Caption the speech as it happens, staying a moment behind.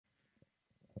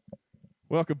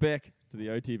Welcome back to the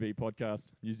OTB podcast,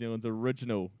 New Zealand's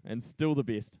original and still the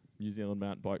best New Zealand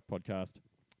mountain bike podcast.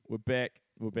 We're back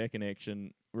in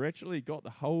action. We're actually got the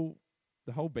whole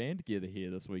band together here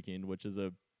this weekend, which is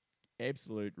a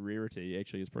absolute rarity.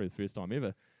 Actually, it's probably the first time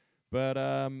ever.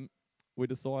 But we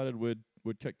decided we'd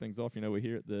kick things off. You know, we're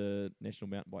here at the National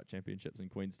Mountain Bike Championships in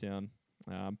Queenstown.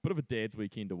 Bit of a dad's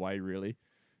weekend away, really.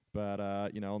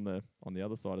 But you know, on the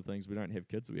other side of things, we don't have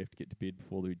kids, so we have to get to bed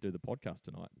before we do the podcast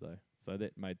tonight, though. So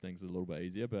that made things a little bit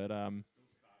easier. But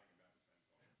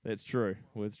that's true.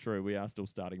 Well, it's true. We are still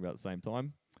starting about the same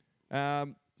time.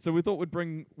 So we thought we'd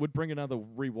bring another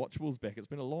Rewatchables back. It's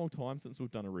been a long time since we've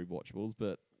done a Rewatchables,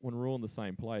 but when we're all in the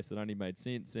same place, it only made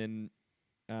sense. And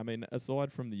I mean,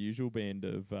 aside from the usual band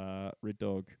of Red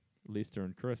Dog, Lester,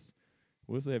 and Chris,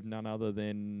 we also have none other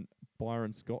than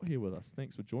Byron Scott here with us.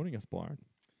 Thanks for joining us, Byron.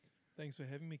 Thanks for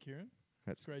having me, Kieran.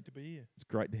 It's great to be here. It's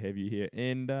great to have you here.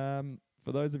 And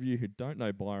for those of you who don't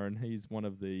know Byron, he's one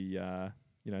of the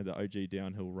the OG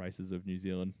downhill racers of New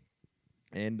Zealand.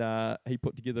 And he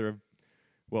co-put together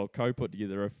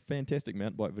a fantastic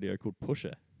mountain bike video called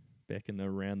Pusher back in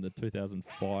around the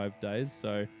 2005 days.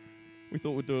 So we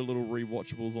thought we'd do a little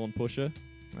Rewatchables on Pusher.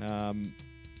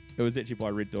 It was actually by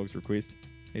Red Dog's request.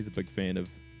 He's a big fan of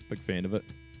it.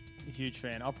 A huge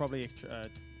fan. I'll probably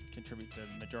contribute to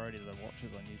the majority of the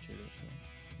watches on YouTube, actually.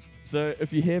 So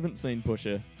if you haven't seen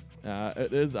Pusher,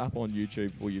 it is up on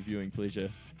YouTube for your viewing pleasure,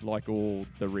 like all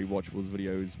the Rewatchables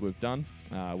videos we've done,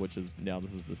 which is now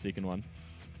this is the second one.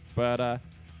 But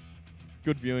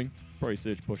good viewing. Probably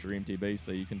search Pusher MTB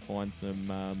so you can find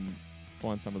some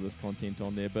of this content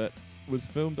on there. But it was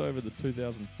filmed over the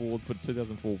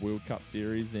 2004 World Cup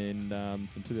series and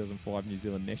some 2005 New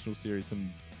Zealand National Series.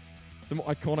 Some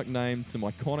iconic names, some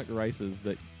iconic races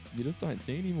that you just don't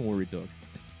see anymore, Red Dog.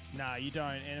 Nah, you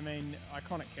don't. And I mean,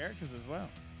 iconic characters as well.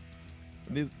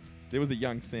 And there was a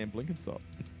young Sam Blenkinsop.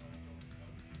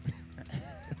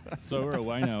 So we're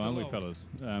away now, aren't we, fellas?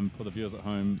 For the viewers at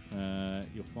home,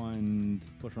 you'll find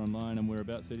Pusher online, and we're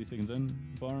about 30 seconds in.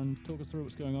 Byron, talk us through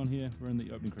what's going on here. We're in the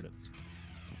opening credits.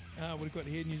 We've got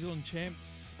here New Zealand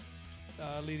champs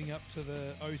leading up to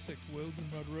the 06 Worlds in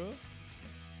Rotorua.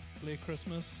 Blair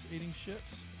Christmas eating shit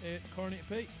at Coronet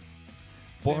Peak.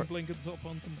 Sam Blenkinsop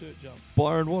on some dirt jumps.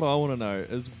 Byron, what I want to know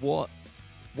is what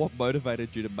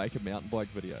motivated you to make a mountain bike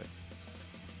video?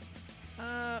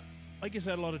 I guess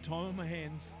I had a lot of time on my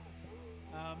hands.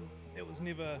 It was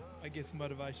never, I guess,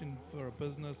 motivation for a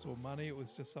business or money. It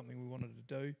was just something we wanted to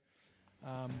do.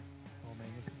 Oh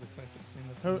man, this is a classic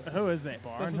scene. Who is that,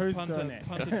 Byron? Who's doing that?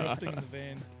 Punter drifting in the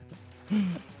van. I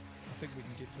think we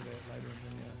can get to that later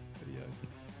in the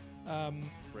video.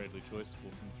 Bradley Choice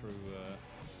walking through the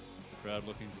crowd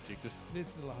looking dejected. There's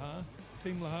the Lahar.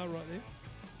 Team Lahar right there.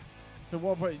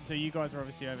 So you guys are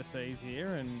obviously overseas here,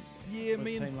 and me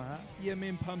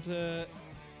and Punter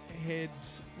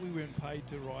we weren't paid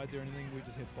to ride there or anything. We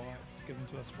just had bikes given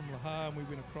to us from Lahar, and we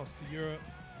went across to Europe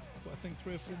for I think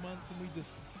 3 or 4 months, and we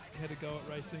just had a go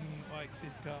at racing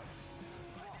IXS Cups,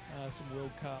 some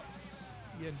World Cups,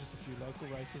 and just a few local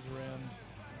races around.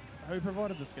 Who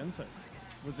provided the skin suit?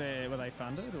 Were they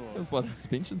funded or? It was by the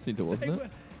suspension centre, wasn't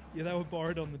it? Yeah, they were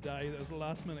borrowed on the day. That was a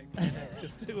last minute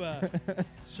just to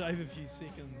shave a few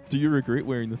seconds. Do you regret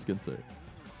wearing the skin suit?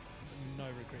 No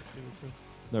regrets, do we, Chris?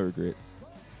 No regrets.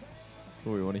 That's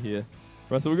what we want to hear.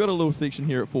 Right, so we've got a little section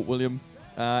here at Fort William.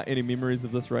 Any memories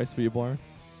of this race for you, Byron?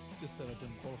 Just that I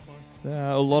didn't qualify.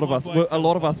 A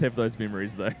lot of us have those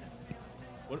memories, though.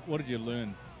 What did you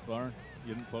learn, Byron?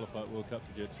 You didn't qualify at World Cup.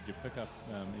 Did you pick up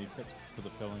any tips for the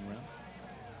following round?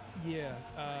 Yeah,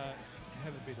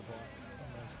 have a better bike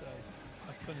on race day.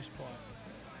 A finished bike.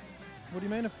 What do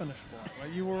you mean a finished bike?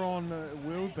 Like you were on the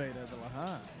world beater, the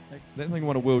Lahar. That thing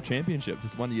won a world championship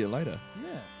just 1 year later.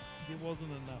 Yeah. There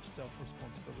wasn't enough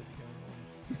self-responsibility going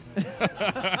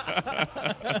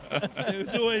on. It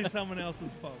was always someone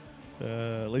else's fault.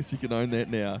 At least you can own that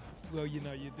now. Well, you do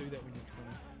that when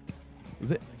you're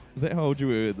 20. Is that how old you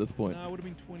were at this point? No, I would have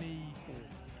been 24.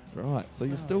 Right, so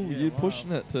you're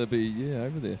pushing it to be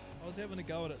over there. I was having a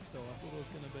go at it still. I thought it was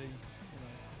going to be,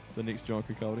 the next John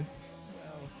Kirkcaldie.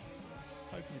 Well,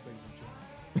 hopefully beat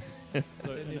him, John.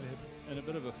 So in a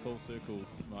bit of a full circle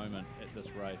moment at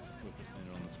this race, we've just seen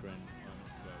it on the screen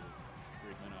moments ago, was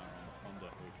Greg Minnow on Honda,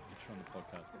 who featured on the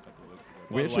podcast a couple of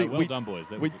weeks ago. Well done, boys.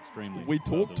 That was extremely We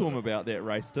talked to him about that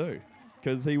race too,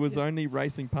 because he was only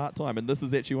racing part-time, and this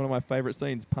is actually one of my favourite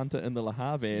scenes, Punter in the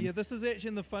Lahar van. So yeah, this is actually,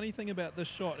 and the funny thing about this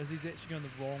shot is he's actually going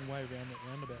the wrong way around that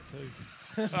roundabout too.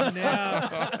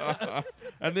 Now,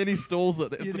 and then he stalls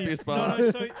it. That's the best part.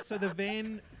 No, so the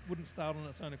van wouldn't start on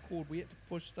its own accord. We had to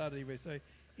push start everywhere. So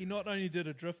He not only did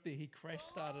a drift there, he crash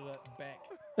started it back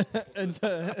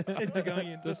into going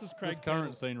in. This is Craig. This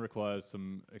current scene requires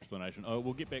some explanation. Oh,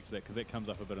 we'll get back to that because that comes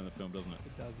up a bit in the film, doesn't it?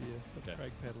 It does, yeah. Okay.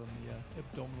 Craig paddling the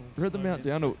abdominals. We're at the Mount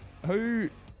Downhill.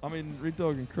 Red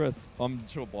Dog and Chris, I'm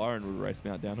sure Byron would race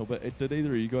Mount Downhill, but did either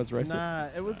of you guys race it? Nah,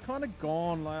 it was kind of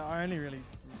gone. Like I only really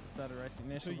started racing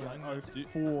nationals in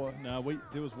 04. No,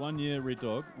 there was 1 year, Red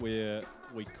Dog, where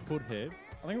we could have.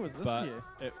 I think it was this but year.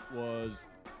 It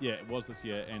was this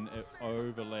year, and it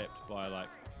overlapped by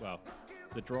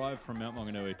the drive from Mount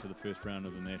Maunganui to the first round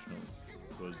of the Nationals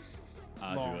was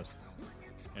arduous,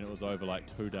 and it was over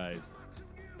 2 days,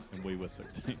 and we were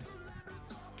 16.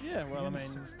 Yeah, well, I mean,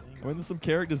 there's some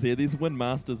characters here. There's Wyn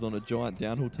Masters on a giant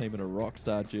downhill team in a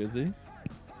Rockstar jersey.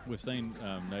 We've seen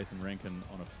Nathan Rankin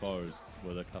on a Bose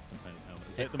with a custom painted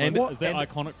helmet. Is that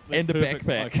iconic? And a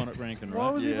backpack. Iconic Rankin, right?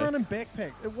 Why was he running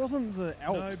backpacks? It wasn't the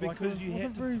Alps. No, because you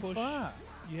had to push. Far.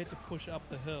 You had to push up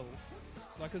the hill.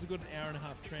 It was a good hour and a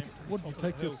half tramp. What, did you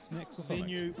take your snacks or something? Then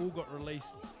you all got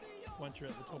released once you're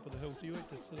at the top of the hill, so you had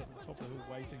to sit at the top of the hill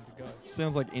waiting to go.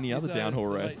 Sounds like any other downhill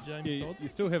race. You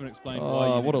still haven't explained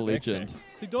why you what a need legend.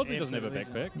 Backpack. See, Doddsy doesn't have a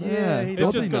backpack. Yeah, he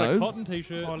Doddsy just got knows. a cotton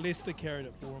t-shirt. Oh, Lester carried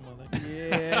it for him, I think.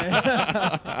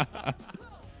 Yeah.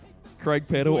 Craig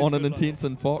Paddle always on an good like intense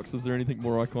in Fox. Is there anything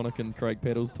more iconic in Craig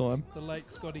Paddle's time? The late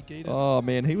Scotty Geeter. Oh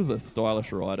man, he was a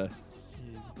stylish rider.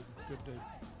 Yeah, he's a good dude.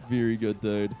 Very good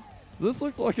dude. This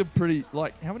looked like a pretty,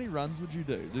 how many runs would you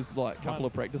do? Just a couple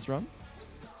of practice runs?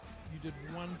 You did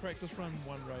one practice run,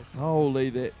 one race. Holy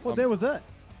that. Well, that was it.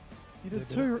 You did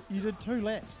They two. You did 2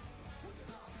 laps.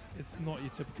 It's not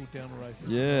your typical downhill race.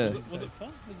 Yeah. Was it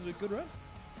fun? Was it a good race?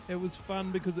 It was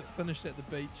fun because it finished at the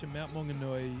beach in Mount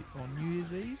Maunganui on New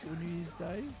Year's Eve or New Year's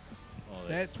Day. Oh,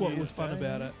 That's what was fun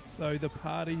about it. So the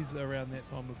parties around that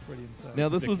time were pretty insane. Now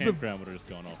this was the campground would have just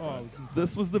gone off. Oh, right? it was insane.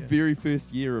 this was the very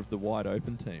first year of the wide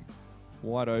open team.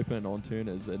 Wide open on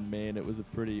Turners, and man, it was a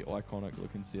pretty iconic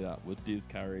looking setup with Des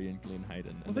Curry and Glenn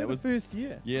Hayden. Was and that the first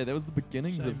year? Yeah, that was the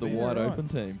beginnings Shane of the Bennett, wide right. open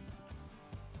team.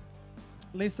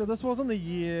 Lester, this wasn't the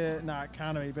year. No, it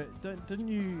can't be. But didn't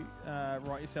you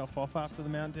write yourself off after the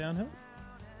Mount Downhill?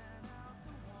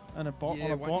 On a Yeah,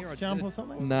 on a 1 box year I jump did. or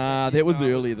something? Nah, that was No,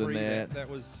 it earlier than pre that. That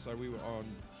was so we were on.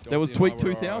 That was Doddsy Tweak and I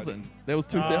were 2000. That was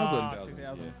 2000. Ah,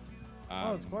 2000.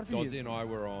 Oh, it's quite a few Doddsy years and I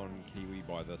were on Kiwi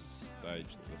by this stage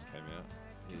that this came out.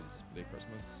 Is Black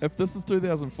Christmas. If this is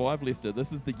 2005, Lester,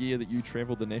 this is the year that you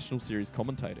travelled the National Series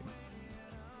commentating.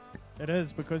 It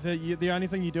is, because the only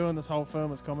thing you do in this whole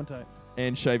film is commentate.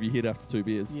 And shave your head after 2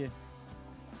 beers. Yeah.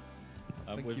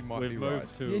 I think we've you might we've be moved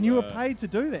right. to. Yeah, and you were paid to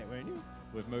do that, weren't you?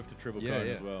 We've moved to Triple Yeah, Cone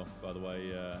yeah. as well, by the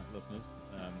way, listeners.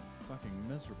 Fucking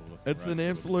miserable. looking It's an race.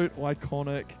 absolute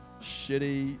iconic,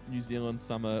 shitty New Zealand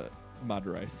summer mud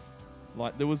race.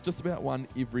 There was just about one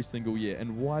every single year.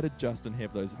 And why did Justin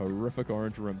have those horrific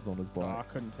orange rims on his Oh, bike? I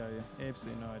couldn't tell you.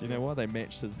 Absolutely no idea. Do you know why? They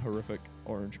matched his horrific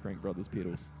orange Crank Brothers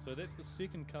pedals. So that's the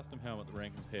second custom helmet that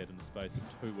Rankin's had in the space of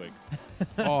 2 weeks.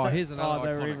 Oh, here's another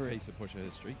they were iconic everywhere. piece of pusher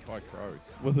history. Kai Crow.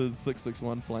 With his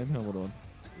 661 flame helmet on.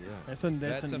 Yeah. That's a an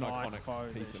nice iconic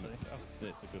pose, piece in actually. itself.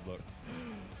 That's a good look.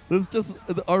 This just,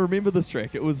 I remember this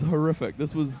track. It was horrific.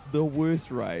 This was the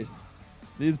worst race.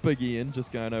 There's Big Ian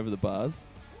just going over the bars.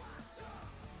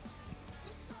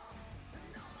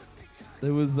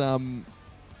 There was, I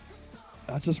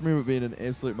just remember it being an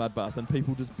absolute mud bath and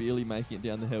people just barely making it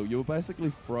down the hill. You were basically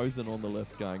frozen on the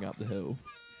lift going up the hill.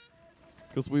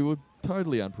 Because we were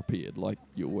totally unprepared, like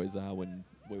you always are when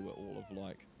we were all of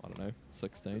I don't know,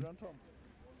 16.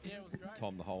 Yeah, it was great.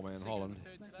 Tom the Whole Man Second Holland. and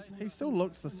third today. He still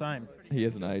looks the same. He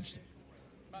hasn't aged.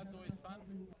 Mud's always fun.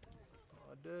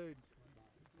 Oh, dude.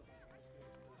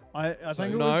 I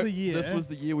think it No, was the year. this was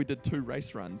the year we did 2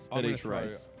 race runs I'm at gonna each throw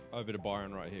race. over to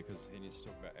Byron right here because he needs to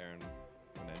talk about Aaron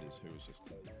Fernandez, who was just.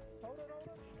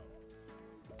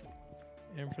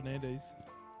 Aaron Fernandez.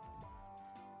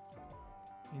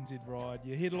 NZ ride.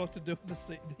 Yeah, he had a lot to do with the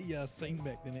scene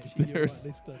back then, actually. You're right, There's-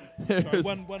 Lester. there's-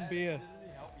 Sorry, one beer.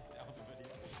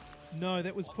 No,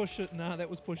 that was Pusher. Nah, that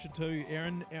was Pusher 2.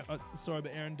 Aaron, sorry,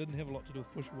 but Aaron didn't have a lot to do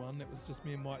with Pusher 1. That was just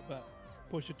me and Mike. But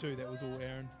Pusher 2, that was all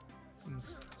Aaron. Some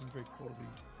very quality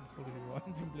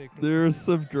riding from Blair. There are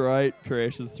some great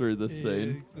crashes through this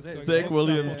scene. Zach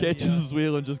Williams catches his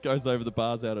wheel and just goes over the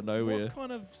bars out of nowhere. What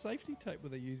kind of safety tape were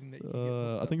they using? That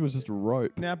you I think it was just a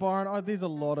rope. Now, Byron, there's a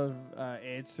lot of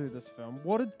ads through this film.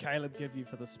 What did Caleb give you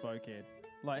for the Spoke ad?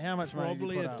 Like, how much money did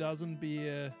probably you a put up? dozen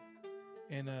beer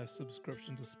and a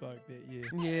subscription to Spoke that year.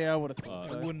 Yeah, I would have thought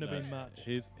It so. wouldn't have been much.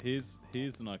 Here's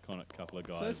an iconic couple of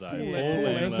So guys. that's eh? Paul Yeah,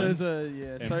 Langland. this is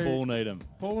a and so Paul Needham.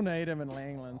 Paul Needham and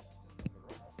Langland.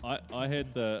 I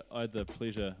had the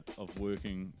pleasure of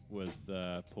working with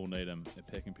Paul Needham at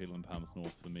Packing Pedal in Palmerston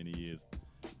North for many years.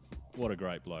 What a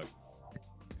great bloke.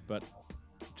 But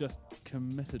just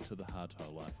committed to the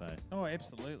hardtail life, eh? Oh,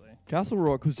 absolutely. Castle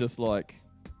Rock was just like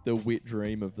the wet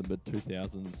dream of the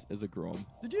mid-2000s as a Grom.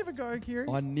 Did you ever go, Kieran?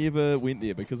 I never went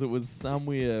there because it was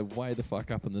somewhere way the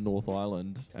fuck up in the North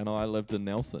Island, and I lived in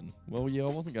Nelson. Well, yeah, I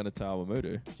wasn't going to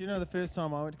Tawamutu. Do you know the first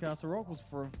time I went to Castle Rock was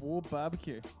for a War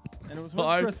barbecue? And it was with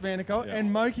I- Chris Vanderkolk, Yeah.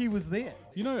 and Moki was there.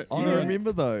 You know, I Yeah.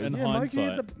 remember those. In Yeah,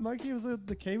 hindsight- Moki was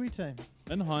the Kiwi team.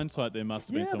 in hindsight, there must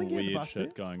have been Yeah, I some think he had the weird bus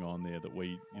shit there. going on there that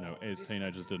we, as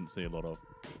teenagers didn't see a lot of.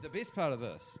 The best part of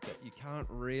this that you can't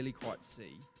really quite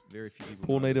see. Very few people.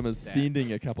 Paul know Needham the is stat.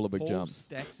 sending a couple of big Paul jumps.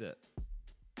 stacks it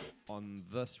on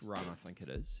this run, I think it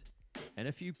is. And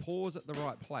if you pause at the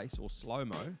right place or slow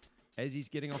mo, as he's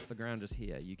getting off the ground just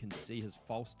here, you can see his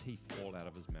false teeth fall out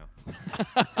of his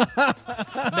mouth.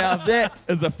 Now that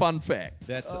is a fun fact.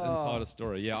 That's an insider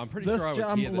story. Yeah, I'm pretty This sure I was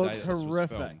jump here the looks day that this was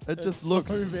horrific. filmed. It just It's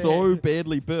looks so so bad.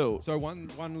 badly built. So one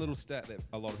little stat that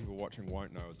a lot of people watching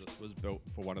won't know is this was built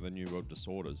for one of the New World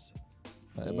Disorders.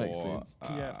 That makes for, sense.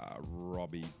 Yeah.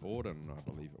 Robbie Borden, I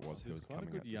believe it was. Who There's was quite a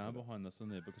coming good up to yarn hit it. behind this in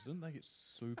there because didn't they get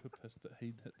super pissed that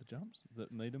he'd hit the jumps?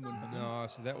 That Needham would hit them? No,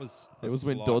 so that was. It a was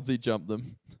when slight- Dodsey jumped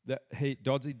them. That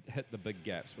Dodsey hit the big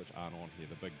gaps, which aren't on here,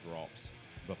 the big drops,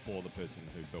 before the person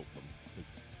who built them.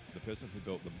 Because the person who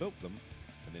built them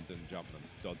and then didn't jump them.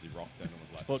 Dodsey rocked in and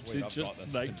was like, Dodsey "Sweet, I've just got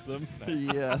this." snaked them. Just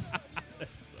snaked. Yes.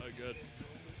 That's so good.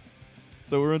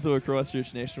 So we're into a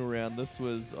Christchurch national round. I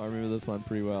remember this one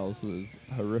pretty well. This was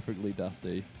horrifically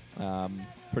dusty.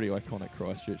 Pretty iconic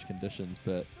Christchurch conditions,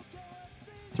 but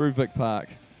through Vic Park,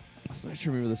 I still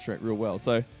actually remember this track real well.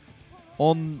 So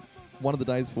on one of the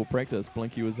days before practice,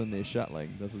 Blinky was in there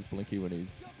shuttling. This is Blinky when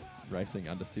he's racing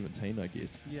under 17, I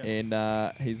guess. Yeah.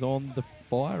 And he's on the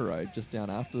fire road just down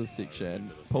after the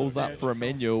section, pulls up for a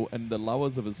manual, and the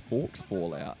lowers of his forks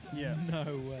fall out. Yeah. No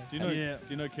way. Do you know? Yeah. Do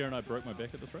you know Kieran? I broke my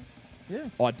back at this race. Yeah.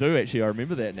 I do actually. I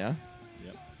remember that now.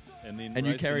 Yep. And then And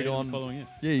you raced carried again on- the following year.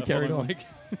 Yeah, you The carried following on. week.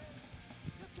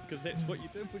 Because that's what you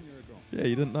did when you were a Grom. Yeah,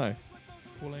 you didn't know.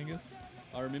 Paul Angus.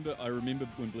 I remember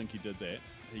when Blinky did that.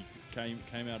 He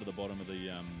came out of the bottom of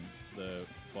the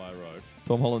fire road,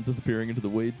 Tom Holland disappearing into the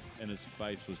weeds. and his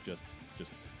face was just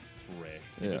thrashed.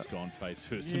 He Yeah. just gone face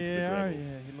first into the Yeah, oh, gravel.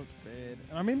 yeah, he looked bad.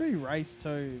 And I remember he raced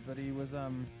too, but he was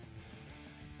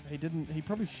he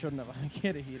probably shouldn't have. He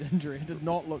had a head injury. It did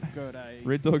not look good, eh?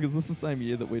 Red Dog, is this the same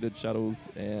year that we did shuttles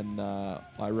and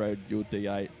I rode your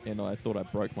D8 and I thought I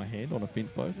broke my hand on a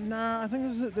fence post? Nah, I think it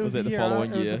was there Was was, that a the year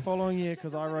following It was year? the following year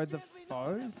because I rode the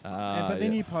foes. But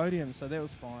then you podiumed, so that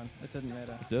was fine. It didn't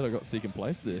matter. I did. I got second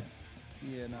place there.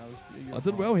 Yeah, no, it was. you I were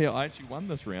did fine. well here. I actually won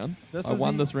this round. This I was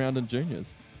won the- this round in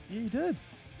juniors. Yeah, you did.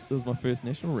 It was my first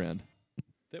national round.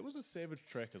 That was a savage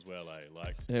track as well, eh?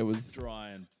 Like It was dry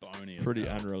and bony. as pretty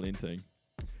hell. unrelenting.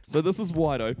 So this is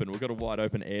wide open. We've got a wide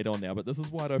open add on now, but this is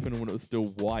wide open when it was still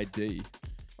YD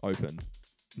open.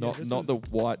 Not this not is the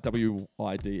WIDE Real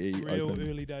open.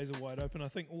 early days of wide open. I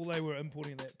think all they were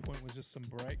importing at that point was just some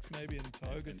brakes, maybe, and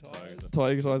Toga and tires. Toga.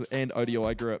 Tiger tires and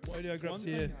ODI grips. Audio grips, One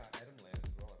yeah. thing-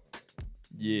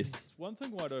 Yes. One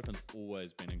thing Wide Open's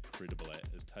always been incredible at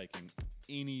is taking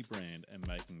any brand and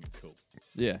making it cool.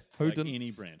 Yeah. Who Like didn't? any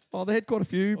brand. Oh, they had quite a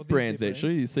few Oh, there's brands their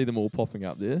actually. You see them all popping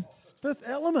up there. Fifth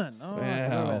Element. Oh, I forgot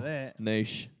Wow. about that.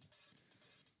 Niche.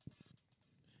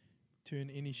 Turn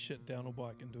any shit downhill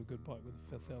bike into a good bike with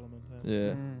a Fifth Element. Huh?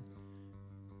 Yeah. Mm.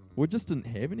 We just didn't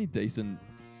have any decent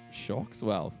shocks.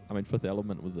 Well, I mean, Fifth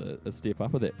Element was a step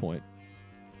up at that point.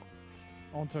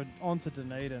 Onto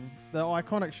Dunedin. The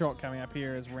iconic shot coming up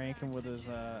here is Rankin with his.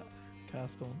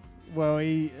 Cast on. Well,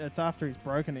 it's after he's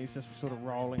broken. He's just sort of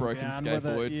rolling Broken down with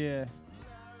scaphoid. it. Yeah.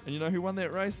 And you know who won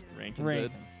that race? Rankin Rankin.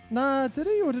 did. Nah, did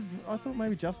he or did I thought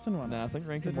maybe Justin won? Nah, I think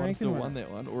Rankin Did might have Rankin still win won it?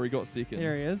 that one, or he got second.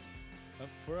 Here he is.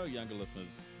 For our younger listeners,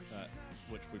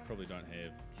 which we probably don't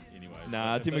have anyway.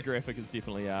 Nah, but if they- demographic is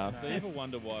definitely If they ever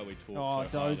wonder why we talk Oh,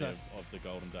 so highly Dozer. of the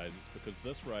golden days, it's because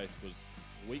this race was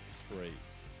week 3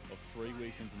 of 3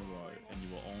 weekends in a row, and you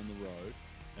were on the road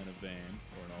in a van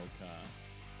or an old car,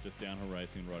 just downhill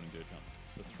racing and riding dirt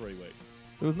jumps for 3 weeks.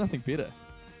 There was nothing better.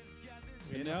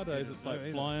 And nowadays it's like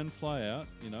either. fly in, fly out.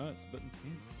 You know, it's a bit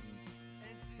intense.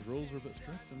 And the rules are a bit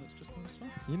strict, and it's just not as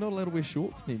fun. You're not allowed to wear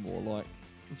shorts anymore. Like,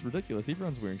 it's ridiculous.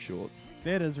 Everyone's wearing shorts.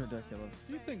 That is ridiculous.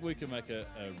 Do you think we can make a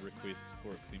request for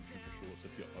exemption for shorts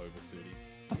if you're over 30?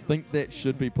 I think that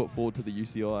should be put forward to the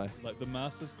UCI. Like the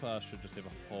Masters class should just have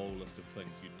a whole list of things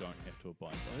you don't have to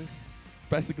abide by.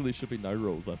 Basically, there should be no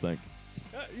rules, I think.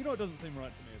 You know what doesn't seem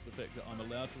right to me is the fact that I'm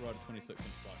allowed to ride a 26-inch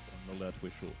bike, but I'm not allowed to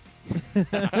wear shorts.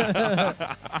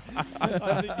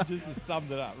 I think you just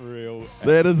summed it up real.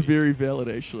 That is very valid,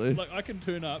 actually. Like I can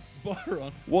turn up,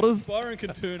 Byron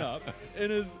can turn up in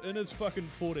his fucking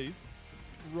 40s,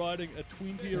 riding a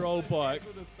 20-year-old bike,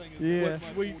 Yeah.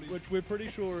 which we're pretty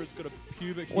sure has got a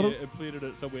pubic hair implanted in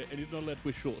it somewhere, and he's not allowed to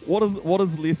wear shorts. What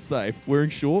is less safe, wearing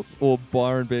shorts or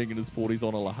Byron being in his 40s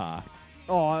on a Laha?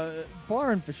 Oh,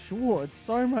 Byron for sure. It's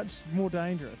so much more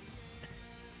dangerous.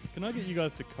 Can I get you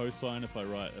guys to co-sign if I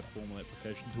write a formal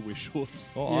application to wear shorts?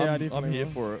 Oh, Yeah, I I'm definitely here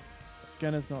will. for it.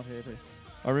 Skinner's not happy.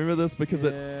 I remember this because Yeah.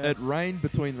 it rained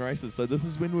between races. So this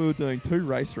is when we were doing 2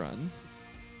 race runs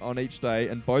on each day,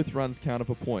 and both runs counted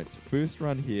for points. First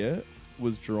run here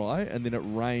was dry, and then it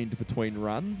rained between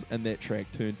runs, and that track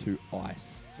turned to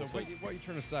ice. So what are you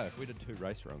trying to say? If we did 2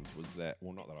 race runs, was that,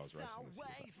 well, not that I was racing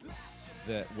this year, but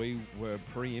that we were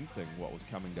preempting what was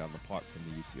coming down the pipe from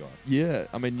the UCI? Yeah,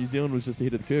 I mean, New Zealand was just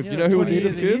ahead of the curve. Yeah, you know who was 20 ahead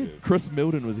of the years curve? ahead. Chris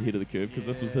Milden was ahead of the curve because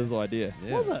this was Yeah. his idea.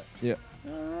 Yeah. Was it? Yeah.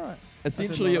 All right.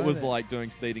 Essentially, not it know was that. like doing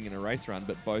seeding in a race run,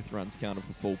 but both runs counted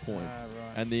for full points.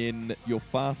 right. And then your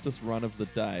fastest run of the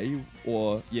day,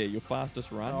 your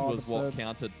fastest run Oh, was the what bibs.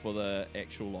 counted for the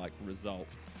actual like result.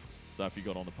 So if you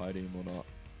got on the podium or not.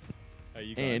 Hey,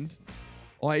 you guys. And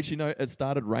I actually know it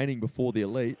started raining before the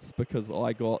elites because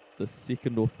I got the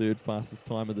 2nd or 3rd fastest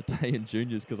time of the day in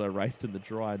juniors because I raced in the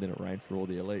dry and then it rained for all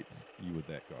the elites. You were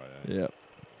that guy, eh? Yeah.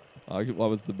 I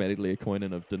was the Matty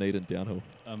Coinen of Dunedin downhill.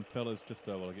 Fellas, just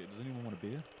does anyone want a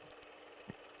beer?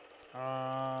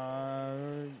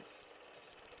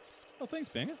 Oh, thanks,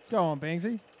 Banger. Go on,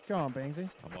 Bangsy. Go on, Bangsy.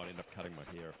 I might end up cutting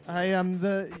my hair. Hey,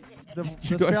 the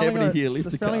You don't have any hair left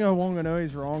the to spelling cut. of Wanganui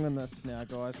is wrong in this now,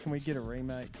 guys. Can we get a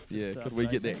remake? Yeah, Just could we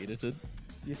get update that edited?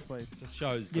 Yes, please. Just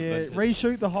shows the Yeah, vintage.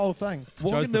 reshoot the whole thing.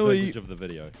 Shows the Wanganui, vintage of the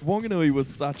video. Wanganui was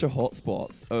such a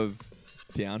hotspot of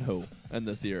downhill in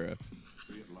this era.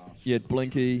 You had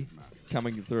Blinky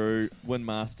coming through, Wyn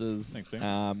Masters. Thanks,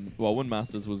 Ben. Wyn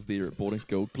Masters was there at boarding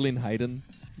school. Glenn Hayden,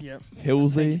 Yep.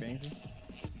 Hilsey. Thank you, Bangsy.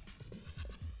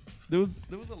 There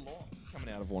was a lot coming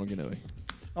out of Wanganui.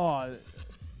 Oh,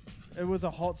 it was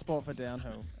a hot spot for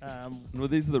downhill. Well,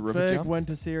 these are the river Big jumps.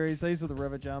 winter series. These were the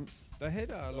river jumps. They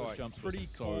had a Those like jumps were pretty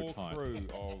so core tight. crew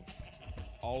of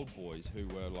old boys who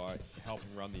were like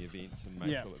helping run the events and make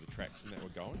Yeah. sure that the tracks and that were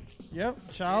going. Yep.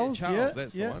 Charles. Charles, yeah,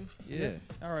 that's yeah, the one. Yeah. yeah.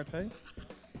 R.I.P.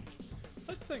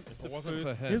 I think If it wasn't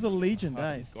for him, He was a legend,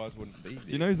 half eh? these guys wouldn't be there.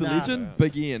 Do you know who's a Nah. legend? Yeah.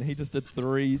 Big Ian. He just did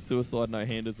 3 suicide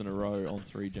no-handers in a row on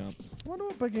 3 jumps. I wonder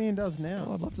what Big Ian does Oh,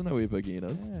 now. I'd love to know where Big Ian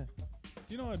is. Yeah. Do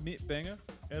you know I met Banger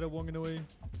at a Wanganui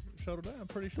shoulder day? I'm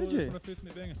pretty sure Did that's you? when I first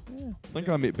met Banger. Yeah. I think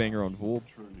I met Banger on Vorb.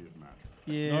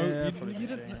 Yeah. No, you probably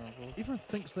didn't. Big Ian. Everyone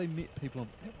thinks they met people on.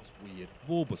 That was weird.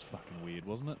 Vorb was fucking weird,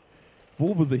 wasn't it?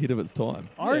 Vorb was ahead of its time.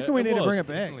 I reckon we it need to was, bring it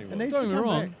back. definitely It was. needs Don't to get me come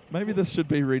wrong. back. Maybe this should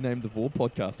be renamed the Vorb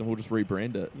podcast and we'll just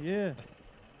rebrand it. Yeah.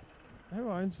 Who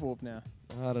owns Vorb now?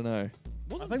 I don't know.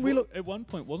 Wasn't I think we Vorb- look- at one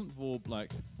point. Wasn't Vorb like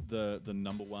the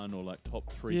number 1 or like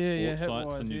top 3 Yeah, sports yeah, it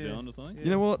sites in was, New yeah. Zealand or something? Yeah. You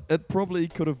know what? It probably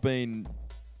could have been,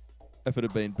 if it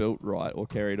had been built right or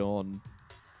carried on,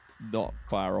 not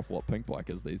far off what Pink Bike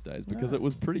is these days because No. it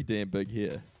was pretty damn big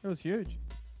here. It was huge.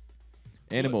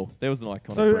 Animal. That was an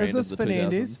iconic So brand is this of the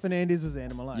Fernandez? 2000s. Fernandez was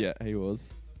Animal, eh? Yeah, he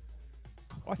was.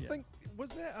 I Yeah. think was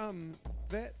that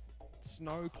that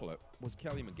snow clip was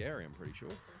Kelly McGarry. I'm pretty sure.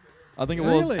 I think it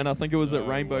was, Really? and I think it was at No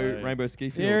Rainbow way. Ski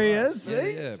Field. There he is. Yeah,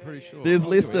 See? yeah, pretty sure. There's I'll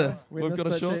Leicester. give it When We've this got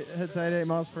a bitch shot. hits 88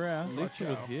 miles per hour. Leicester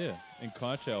was here in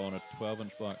Kaichau on a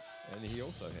 12-inch bike. a- And he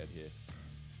also had here.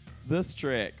 This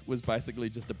track was basically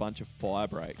just a bunch of fire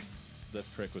breaks. This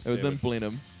track was. It was in savage.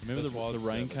 Blenheim. Remember This the was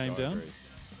rain savage, came I down? agree.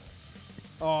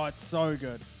 Oh, it's so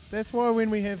good. That's why when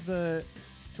we have the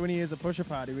 20 years of Pusher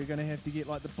Party, we're going to have to get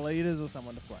like the Bleeders or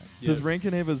someone to play. Does Yeah.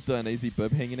 Rankin have his Dainese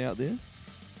bib hanging out there?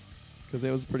 Because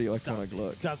that was a pretty iconic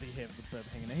look. Does he have the bib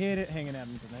hanging out? He had it hanging out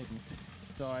in Dunedin.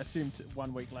 So I assumed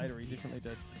 1 week later he definitely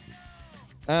did.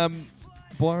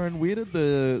 Byron, where did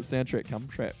the soundtrack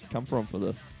come from for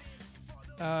this?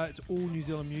 It's all New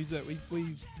Zealand music.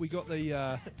 We got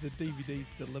the DVDs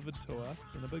delivered to us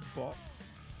in a big box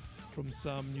from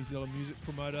some New Zealand music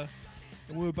promoter,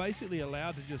 and we were basically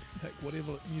allowed to just pick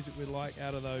whatever music we like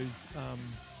out of those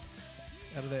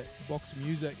out of that box of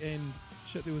music. And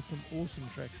shit, there was some awesome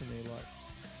tracks in there. Like,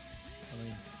 I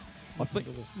mean, I listen think-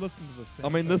 to this. Listen to this. I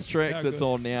mean, this track How that's good.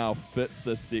 on now fits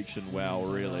this section well,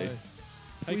 I really. know.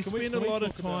 Hey, we can spend can a lot of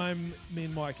talk about- time, me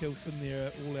and Mike Hill, sitting there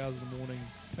at all hours of the morning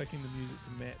picking the music to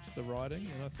match the writing,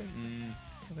 and I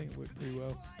think it worked pretty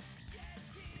well.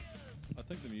 I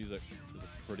think the music is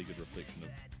a pretty good reflection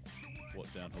of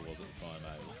what downhill was at the time,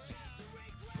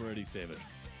 eh? Pretty savage.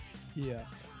 Yeah.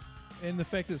 And the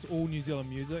fact it's all New Zealand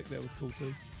music, that was cool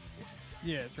too.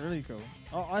 Yeah, it's really cool.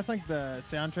 I think the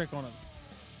soundtrack on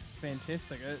it's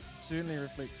fantastic. It certainly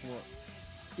reflects what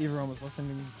everyone was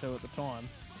listening to at the time.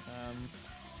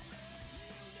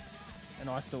 And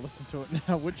I still listen to it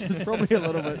now, which is probably a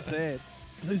little bit sad.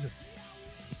 Loser.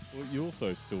 Well, you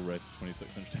also still race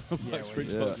 26-inch downhill Yeah, bikes, we Rich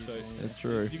do. Box, Yeah, so That's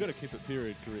true. you got to keep it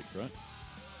period correct, right?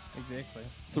 Exactly.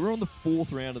 So we're on the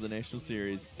 4th round of the National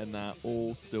Series, and they're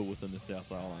all still within the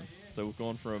South Island. So we've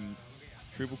gone from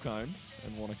Treble Cone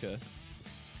in Wanaka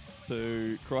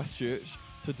to Christchurch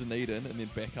to Dunedin, and then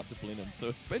back up to Blenheim. So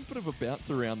it's been a bit of a bounce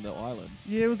around the island.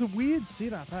 Yeah, it was a weird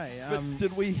setup, eh? But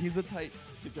did we hesitate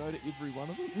to go to every one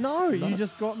of them? No, you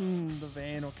just got in the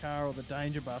van or car or the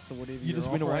danger bus or whatever. You just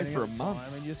were went away operating for at a the month.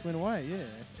 time, and you just went away. Yeah.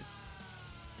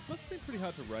 Must have been pretty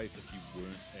hard to race if you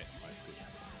weren't at high school.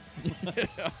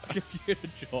 If you had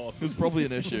a job. It was probably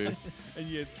an issue. And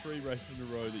you had 3 races in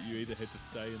a row that you either had to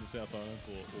stay in the South Island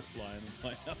or fly in and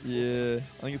fly out. Yeah,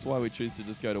 I think it's why we choose to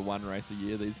just go to one race a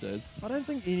year these days. I don't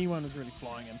think anyone was really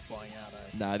flying in, flying out.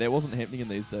 Eh? No, that wasn't happening in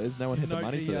these days. No one had the Note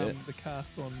money for that. the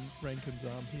cast on Rankin's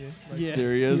arm here. Yeah,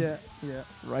 There he is. Yeah.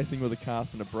 Racing with a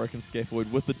cast and a broken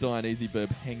scaphoid with the Dionysi bib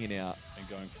hanging out. And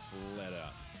going flat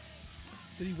out.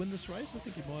 Did he win this race? I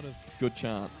think he might have. Good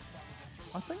chance.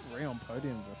 I think Rion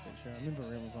podiumed this actually. I remember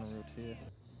Rion was on a real tear.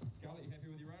 Scarlett, you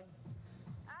happy with your run?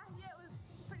 Yeah, it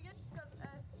was pretty good.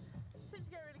 Seemed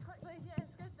to go really quickly. Yeah,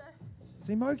 it's good though.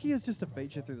 See, Moki is just a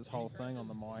feature through this whole thing on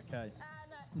the mic, eh?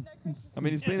 No questions. I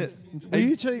mean, he's been at,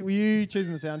 Were you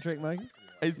choosing the soundtrack, Moki?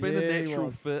 he's been Yeah, a he natural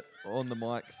was. fit on the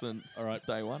mic since All right.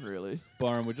 day one, really.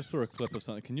 Byron, we just saw a clip of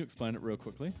something. Can you explain it real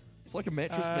quickly? It's like a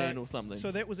mattress man or something.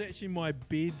 So that was actually my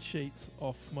bed sheets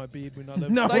off my bed when I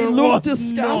lived. No, They it look was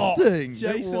disgusting.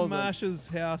 Jason wasn't. Marsh's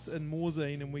house in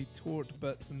Morzine, and we tore it to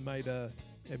bits and made a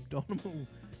abdominal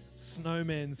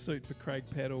snowman suit for Craig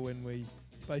Paddle, and we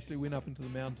basically went up into the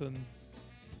mountains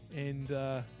and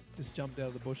just jumped out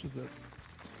of the bushes at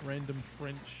random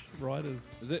French riders.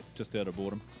 Is that just out of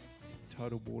boredom?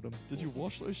 Total boredom. Did you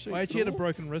wash those sheets? I actually at had a all?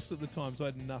 broken wrist at the time, so I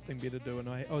had nothing better to do, and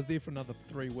I was there for another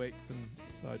 3 weeks, and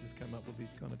so I just came up with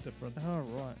these kind of different Oh,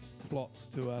 right. plots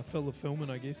to fill the film in,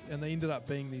 I guess. And they ended up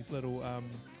being these little, I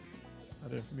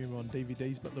don't know if you remember on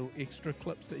DVDs, but little extra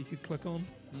clips that you could click on.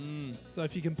 Mm. So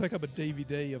if you can pick up a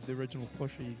DVD of the original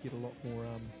Pusher, you get a lot more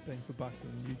bang for buck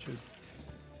than YouTube.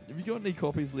 Have you got any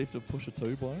copies left of Pusher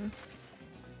 2, Byron?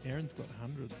 Aaron's got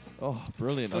hundreds. Oh,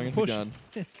 brilliant. But I'm the going to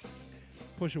Push- be going.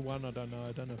 Pusher 1, I don't know.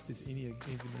 I don't know if there's any even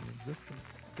in existence.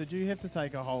 Did you have to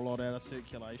take a whole lot out of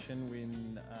circulation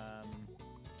when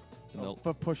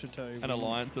for Pusher 2? An when-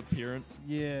 alliance of parents.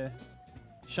 Yeah.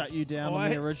 Shut you down Oh, on I-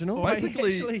 the original?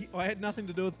 Basically- I had nothing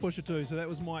to do with Pusher 2, so that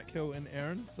was Mike Hill and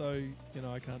Aaron. So,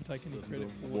 I can't take any Doesn't credit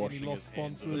do for any washing lost his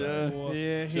hands sponsors. of that. Or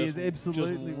Yeah, he is Just-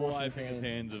 absolutely just washing wiping his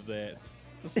hands of that.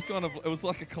 This was kind of, it was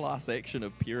like a class action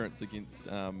of parents against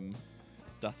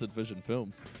Dusted Vision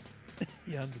Films.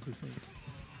 Yeah, 100%.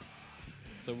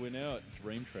 So we're now at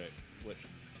Dream Track, which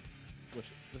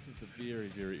this is the very,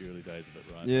 very early days of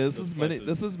it, right? Yeah, this is place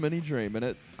This is Mini Dream, and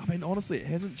I mean, honestly, it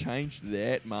hasn't changed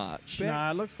that much.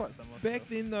 Nah, it looks quite similar. Back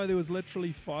then, though, there was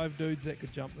literally 5 dudes that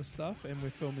could jump this stuff, and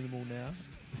we're filming them all now.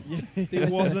 Yeah. There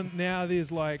wasn't. Now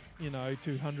there's like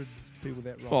 200 people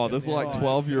that ride. Oh, down there's there. like Right,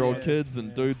 12-year-old yeah, kids and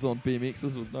yeah. dudes on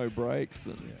BMXs with no brakes,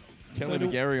 and So Kelly to-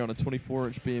 McGarry on a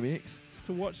 24-inch BMX.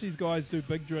 To watch these guys do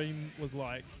Big Dream was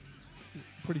like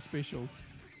pretty special,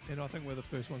 and I think we're the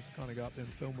first ones to kind of go up there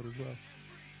and film it as well.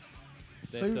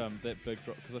 That big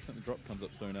drop, because I think the drop comes up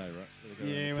soon, right?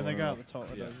 Yeah, when they go corner up the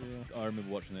top, it yeah. does, yeah. I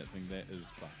remember watching that thing. That is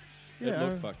fucked. Yeah. It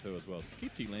looked fucked too as well.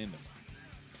 Sketchy landing.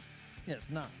 Yeah, it's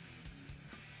nuts.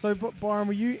 So, Byron,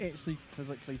 were you actually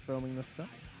physically filming this stuff?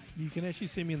 You can actually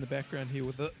see me in the background here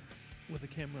with the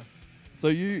camera. So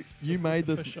you made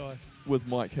the this fisheye. with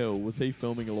Mike Hill. Was he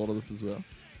filming a lot of this as well?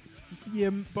 Yeah,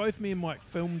 both me and Mike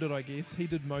filmed it, I guess. He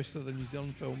did most of the New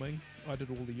Zealand filming. I did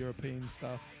all the European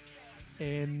stuff.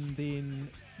 And then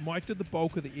Mike did the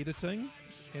bulk of the editing.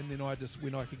 And then I just,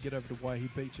 when I could get over to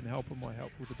Waihi Beach and help him, I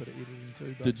helped with a bit of editing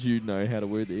too. But Did you know how to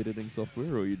work the editing software,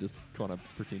 or were you just kind of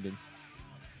pretending?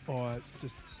 I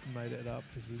just made it up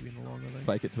as we went along, I think.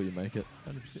 Fake it till you make it.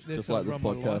 100%. That's Just how like I this run my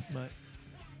life, podcast. mate.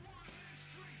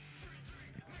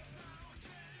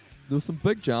 There were some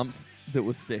big jumps that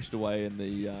were stashed away in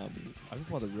the over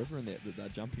by the river and that they're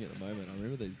jumping at the moment. I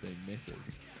remember these being massive.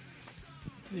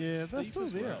 Yeah, they're Steep still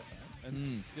as there. well,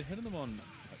 and they're hitting them on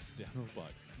downhill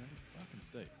bikes. Man, they're fucking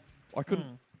steep. I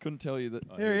couldn't tell you that.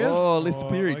 Here he is. Oh, Lester Oh,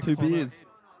 Perry, 2 iconic. beers.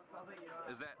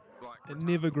 It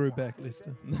never grew back,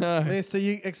 Lester. No. Lester,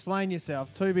 you explain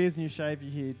yourself. 2 beers and you shave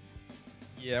your head.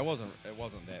 Yeah, it wasn't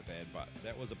that bad, but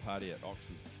that was a party at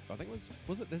Ox's. I think it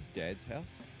was it his dad's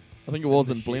house? I think it was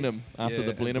in the shed. Blenheim after Yeah,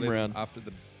 the in Blenheim round. after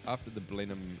the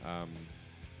Blenheim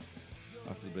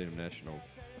National.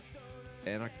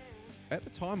 And at the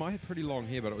time I had pretty long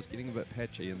hair, but it was getting a bit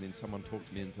patchy, and then someone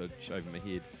talked me into shaving my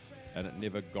head, and I've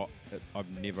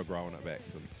never grown it back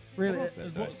since. Really? Since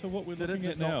that day. So what we're Did it looking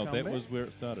just at not now, come that back? was where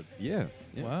it started. Yeah.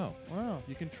 Wow. Wow.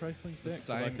 You can trace things It's the back. to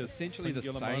same, like a essentially the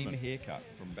singular same moment. haircut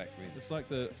from back then. It's like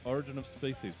the origin of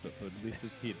species, but for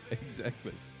Lester's head.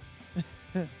 Exactly.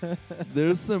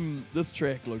 This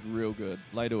track looked real good.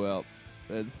 Later out.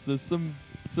 There's some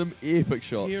epic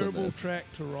shots Terrible in this. track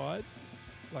to ride.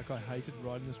 Like, I hated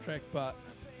riding this track, but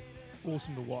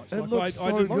awesome to watch. It like, looks I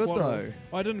so didn't good qualify. though.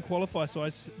 I didn't qualify, so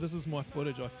this is my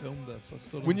footage. I filmed this. I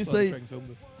stood When on you the side of the say- track and filmed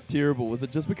this. Terrible. Was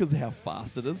it just because of how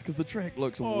fast it is? Because the track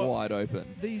looks Oh, wide open.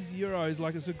 These Euros,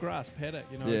 like, it's a grass paddock,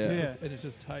 you know, Yeah. just Yeah. and it's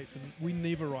just taped. And we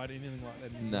never ride anything like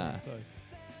that in New Nah. Zealand,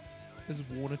 so this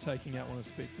is water taking out one of the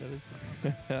spectators.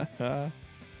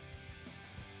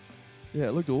 Yeah,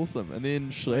 it looked awesome. And then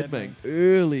Schladming. Schladming.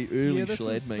 Early yeah, this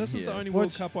Schladming is here. the only World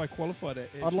Which- Cup I qualified at.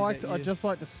 I'd just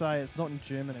like to say it's not in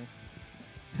Germany.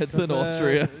 It's in 'Cause,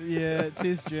 Austria. Yeah, it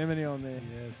says Germany on there.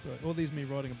 Yeah, so all these me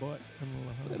riding a bike.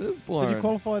 It is Did Byron. you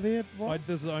qualify there? What?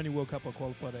 This is the only World Cup I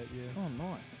qualified at. Yeah, Oh,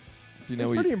 nice. Do you know It's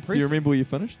where pretty do you impressive. remember where you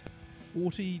finished?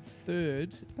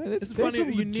 43rd. Hey, that's It's funny, a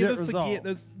you legit never result. forget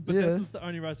this, but Yeah. this is the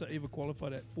only race I ever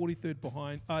qualified at. 43rd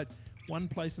behind, one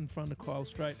place in front of Kyle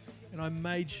Strait, and I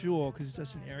made sure, because he's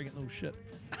such an arrogant little shit,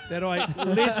 that I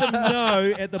let him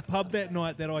know at the pub that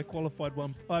night that I qualified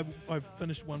I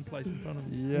finished one place in front of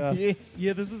him. Yes.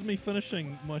 Yeah, this is me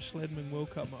finishing my Schladming World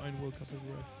Cup, my own World Cup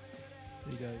ever race.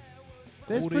 There you go.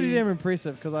 That's 40 pretty damn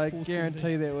impressive because I 4:17.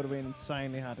 guarantee that would have been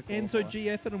insanely hard to qualify. And so G.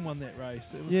 Atherton won that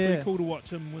race. It was Yeah. pretty cool to watch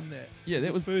him win that. Yeah, that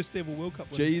His was first ever World Cup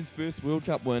win. G's first World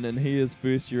Cup win, and he is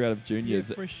first year out of Yeah,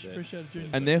 juniors. fresh out of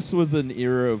juniors. And this was an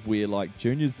era of where like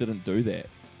juniors didn't do that.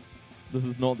 This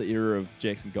is not the era of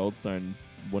Jackson Goldstone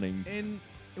winning. And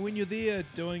when you're there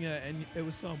doing it, and it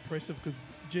was so impressive because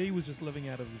G was just living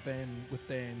out of his van with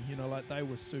Dan. You know, like they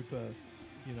were super,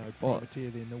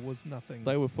 privateer then. There was nothing.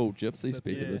 They were full gypsy That's-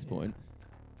 speak at yeah. this point.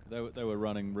 They were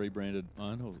running rebranded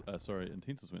Iron Horse.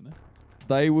 Intenses, weren't they?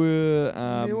 They were.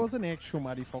 there was an actual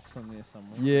Muddy Fox in there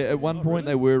somewhere. Yeah, at one Oh, point really?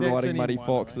 they were That's riding an Muddy M1,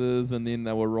 Foxes, and then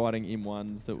they were riding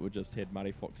M1s that were just had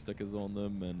Muddy Fox stickers on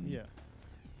them, and Yeah.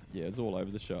 it was all over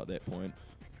the show at that point.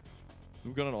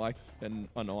 We've got an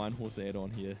Iron Horse ad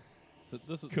on here. So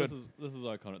this is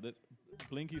iconic. That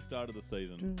Blinky started the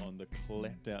season on the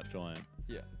clapped out giant.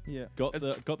 Yeah. Got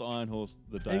It's- the Iron Horse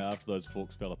the day Hey. after those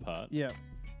forks fell apart. Yeah.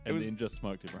 And was- then just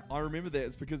smoked everyone. I remember that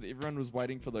it's because everyone was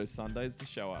waiting for those Sundays to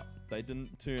show up. They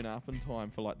didn't turn up in time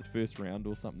for like the first round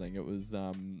or something. It was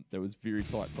very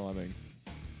tight timing.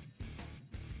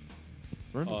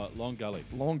 We're into Long Gully.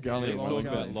 Long Gully. Let's Long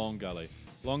talk Gully. about Long Gully.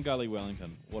 Long Gully,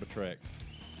 Wellington. What a track.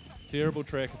 Terrible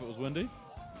track if it was windy,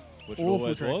 which it Awful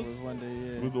always track was. was windy,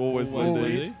 yeah. It was always Always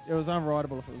windy. windy. It was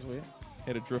unrideable if it was wet.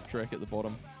 Had a drift track at the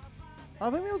bottom. I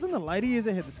think that was in the later years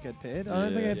it had the skid pad. I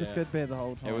don't think it had the Yeah. skid pad the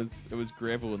whole time. It was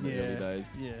gravel in the early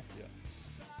days. Yeah.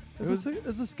 It was-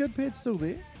 Is the skid pad still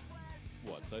there?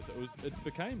 What? So it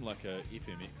became like a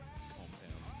FMX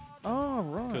compound. Oh,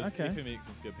 right. Because Okay. FMX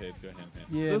and skid pads go hand in hand.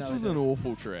 Yeah. This no, was they an did.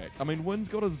 awful track. I mean, Wyn's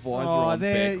got his visor Oh, on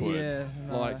that, backwards. yeah.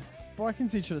 No. Like,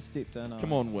 Blenkinsop should have stepped in.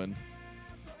 come on, Wyn.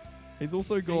 He's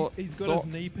also got He's got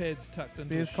socks. his knee pads tucked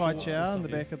into There's his Kai shorts or Chow in the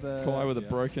something. back of the. Kai with a Yeah.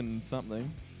 broken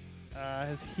something.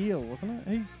 His heel, wasn't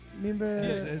it? He remember.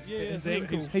 His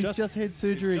ankle. He's just had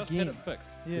surgery just again. had it fixed.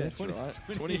 Yeah. That's 20 right.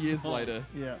 20 20 years time. later.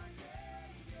 Yeah.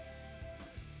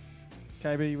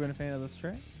 KB, you weren't a fan of this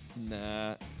track?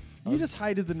 Nah. You just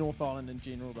hated the North Island in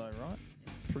general, though, right?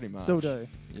 pretty much. Still do.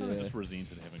 Kind of Yeah, just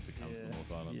resented having to come to the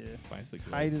North Island. Yeah.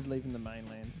 basically. Hated leaving the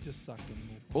mainland. Just sucked in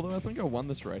the Although I think I won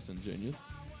this race in juniors.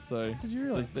 So Did you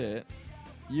really? there's that.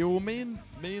 Yeah, well, me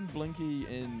and Blinky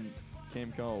and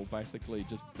Cam Cole basically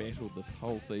just battled this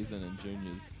whole season in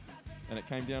juniors. And it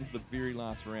came down to the very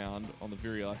last round, on the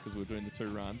very last, because we were doing the 2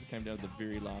 runs, it came down to the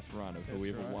very last run of That's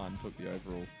whoever right. won took the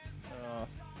overall.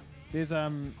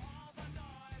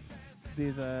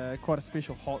 There's quite a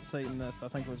special hot seat in this. I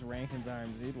think it was Rankin's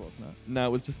RMZ, wasn't it? No, it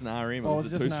was just an RM. It Oh, was it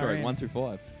a was just an 2-stroke, RM.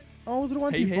 125. Oh, was it a He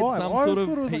 125? had some I sort of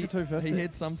thought it was like he, a 250. he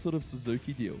had some sort of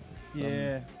Suzuki deal. Some-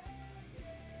 Yeah.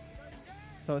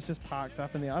 So it's just parked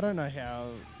up in there. I don't know how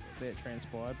that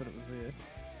transpired, but it was there.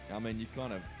 I mean, you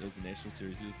kind of, as the national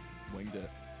series, you just winged it.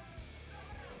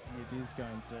 Yeah, Des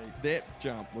going deep. That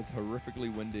jump was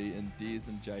horrifically windy, and Des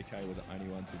and JK were the only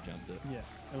ones who jumped it. Yeah, it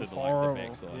To was the, like, the horrible.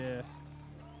 backside. Yeah.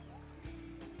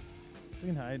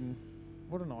 Fucking Hayden.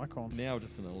 What an icon. Now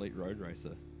just an elite road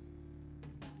racer.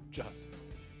 Just.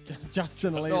 Just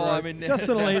an elite No, road. I mean- just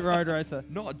an elite road racer.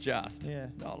 Not just. Yeah.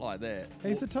 Not like that.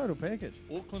 He's the total package.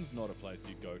 Auckland's not a place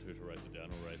you go to race a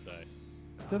downhill race day.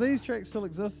 Do these tracks still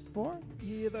exist, Byron?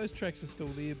 Yeah, those tracks are still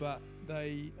there, but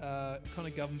they are kind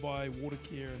of governed by water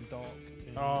care and dock.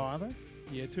 And Oh, are they?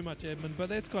 yeah, too much admin. But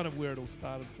that's kind of where it all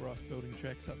started for us building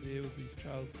tracks up there, was these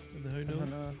trails in the Who I don't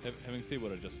Knows. know. Having said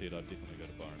what I just said, I'd definitely go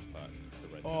to Byron's Park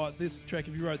to race. Oh, this track,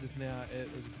 if you rode this now, it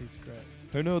is a piece of crap.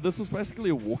 Who knew? This was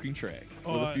basically a walking track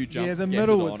with a few jumps yeah, the scattered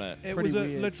middle on was it. It pretty was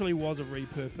weird. literally was a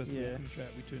repurposed Yeah. walking track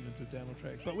we turned into a downhill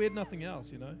track. But we had nothing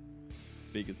else, you know?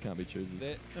 Beggars can't be choosers.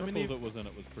 That I mean, triple that was in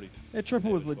it was pretty. That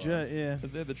triple was savage, Byron. legit, yeah.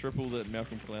 Is that the triple that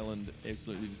Malcolm Cleland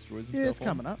absolutely destroys himself Yeah, it's on?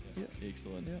 coming up. Yeah. Yeah.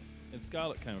 Excellent. Yeah. And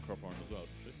Scarlett came a crop on as well.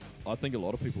 didn't she? I think a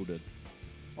lot of people did.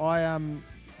 I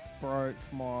broke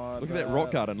my. Look at that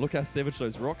rock garden. Look how savage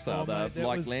those rocks are. Oh, They're mate, that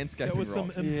like was- landscaping That was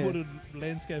rocks. some Yeah. imported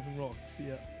landscaping rocks,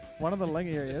 yeah. One of the link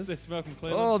areas. That's Malcolm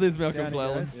Cleland. Oh, there's Malcolm Down he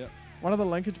Cleland. goes. Yeah. One of the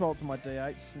linkage bolts on my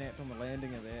D8 snapped on the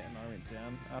landing of that, and I went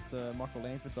down after Michael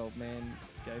Langford's old man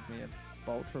gave me a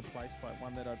bolt to replace like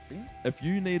one that I'd bent. If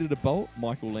you needed a bolt,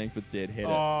 Michael Langford's dad had it.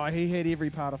 Oh, he had every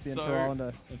part off the So-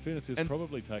 Inter-Islander. In fairness, he was And-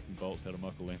 probably taking bolts out of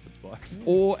Michael Langford's bikes.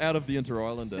 Or out of the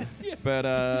Inter-Islander.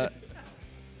 But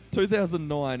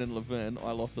 2009 in Levin,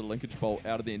 I lost a linkage bolt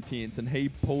out of the Intense, and he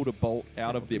pulled a bolt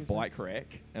out of their bike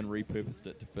rack and repurposed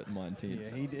it to fit in my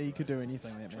Intense. Yeah, he could do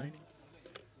anything, that man.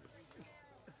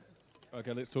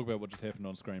 Okay, let's talk about what just happened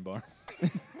on screen, Byron.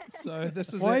 So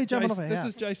this is Why are you at jumping off a this house?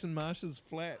 is Jason Marsh's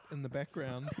flat in the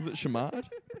background. Is it Shamard?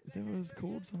 Is that what it's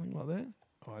called? Something like that?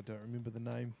 Oh, I don't remember the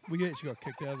name. We actually got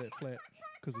kicked out of that flat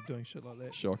because of doing shit like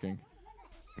that. Shocking.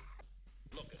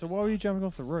 So why were you jumping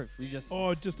off the roof? You just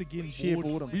Oh, just again, sheer bored.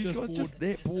 boredom. Were you Just guys bored. just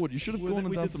that bored? You should have We gone did- and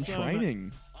we done did some so much.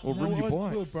 training. Or No, ridden your we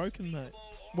were bikes. broken, mate.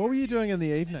 What were you doing in the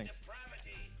evenings?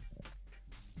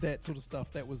 That sort of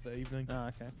stuff. That was the evening. Oh,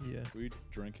 okay. Yeah. Were you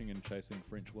drinking and chasing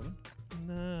French women?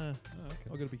 Nah. Oh, I okay.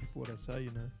 got to be careful what I say,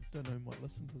 you know. Don't know who might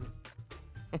listen to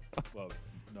this. Well,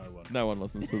 no one. No one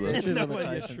listens to this. Statute of No, yeah,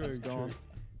 limitations true, is gone.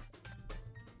 true.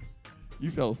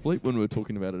 You fell asleep when we were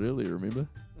talking about it earlier, remember?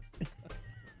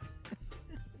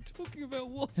 Talking about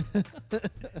what?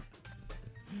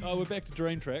 Oh, we're back to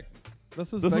Dream Track.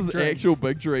 This is This Big is Dream. actual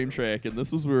Big Dream Track, and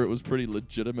this was where it was pretty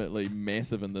legitimately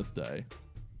massive in this day.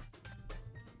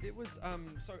 It was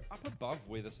so up above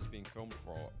where this is being filmed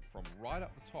from right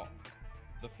up the top.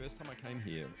 The first time I came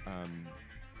here,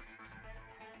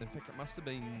 in fact, it must have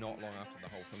been not long after the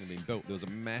whole thing had been built. There was a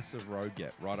massive road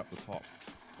gap right up the top,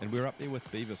 and we were up there with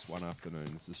Beavis one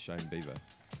afternoon. This is Shane Beaver,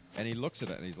 and he looks at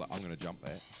it and he's like, "I'm going to jump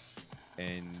that."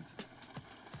 And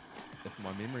if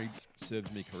my memory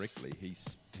serves me correctly, he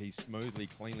smoothly,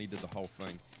 cleanly did the whole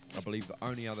thing. I believe the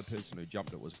only other person who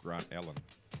jumped it was Grant Allen.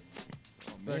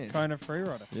 Oh, The man. Kona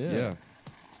Freerider. Yeah.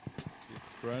 The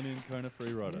Australian Kona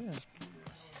Freerider. Yeah.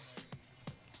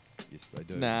 Yes, they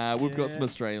do. Nah, we've got Yeah. some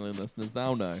Australian listeners.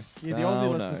 They'll know. Yeah, the They'll Aussie know.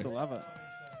 listeners will love it.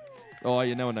 Oh,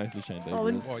 yeah, no one knows who Shane Beaver Oh,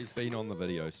 then- is. Well, he's been on the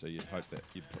video, so you'd hope that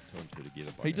you'd put two and two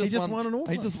together. By He now. just, just won in He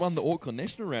Auckland. just won the Auckland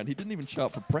National round. He didn't even show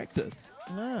up for practice.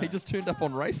 No. He just turned up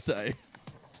on race day.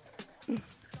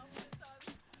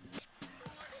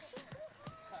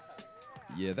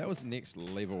 Yeah, that was next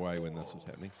level way when this was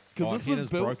happening. 'Cause this was Henna's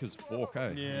built- broke his fork,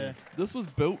 eh? Yeah. This was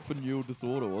built for neural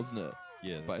disorder, wasn't it?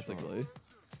 Yeah, that's right. Basically.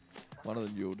 One of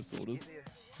the neural disorders.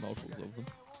 Multiples of them.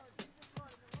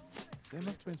 There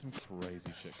must have been some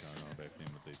crazy shit going on back then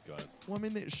with these guys. Well, I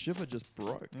mean, that shiver just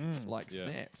broke. Mm. Like, Yeah.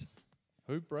 snapped.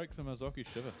 Who breaks a Mazzocchi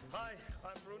shiver? Hi,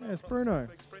 I'm Bruno. Yeah, it's Bruno.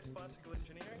 from Express Bicycle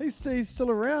Engineering. He's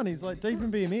still around. He's like deep in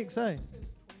BMX, eh?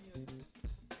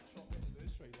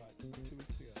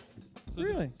 So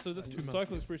Really? So this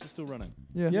Cycle Express is still running.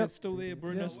 Yeah. Yep. It's still there.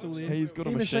 Bruno's Yep. still there. He's got a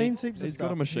He machine. machines heaps of He's got a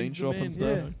stuff. machine He's the shop man, and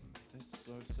stuff. yeah. That's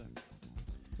so sick.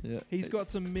 Yeah. He's got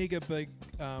some mega big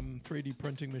 3D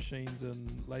printing machines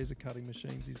and laser cutting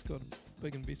machines. He's got a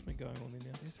big investment going on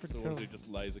there now. He's So pretty what cool. is he just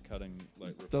laser cutting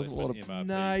like Does a lot of- replacement MRP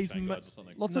Nah, he's chain ma- guides or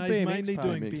something? Lots No, of he's BMX mainly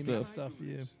doing BMX BMX stuff. stuff.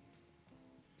 Yeah.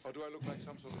 Or do I look like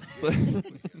some sort of... So,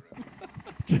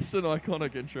 just an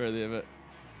iconic intro there, but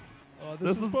Oh, This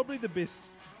this, is is- probably the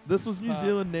best. this was New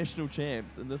Zealand national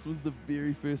champs, and this was the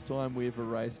very first time we ever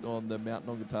raced on the Mount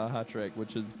Nongataha track,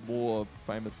 which is more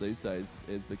famous these days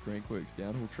as the Crankworks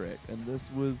downhill track. And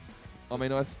this was, I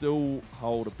mean, I still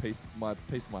hold a piece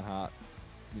of my heart.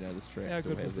 You know, this track How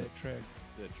still good was has it. that track?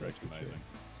 That Such track's a good track. amazing.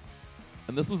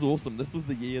 And this was awesome. This was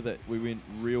the year that we went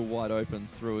real wide open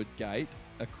through a gate,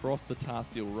 across the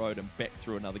Tarsiel Road, and back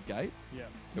through another gate. Yeah.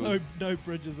 It No, was no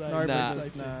bridges. Eh? No Nah.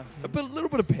 bridges, nah. a little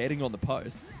bit of padding on the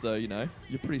posts, so you know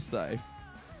you're pretty safe.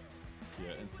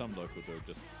 Yeah, and some local dude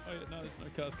just, oh yeah, no, there's no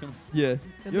cars coming. Yeah,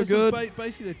 And you're this good. was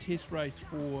basically a test race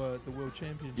for the World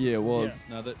Championship. Yeah, it was.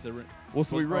 No,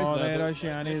 Also, we raced. they had the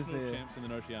Oceania's national there. champs and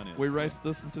then Oceania's. We raced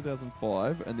this in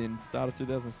 2005, and then start of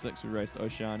 2006 we raced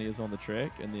Oceania's on the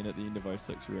track, and then at the end of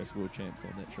 06 we raced World Champs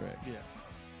on that track. Yeah.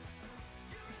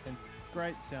 And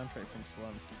great soundtrack from Slim.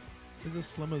 Is this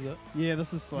Slim, is it? Yeah,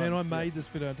 this is Slim. Man, I made this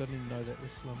video. I didn't even know that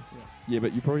was Slim. Yeah,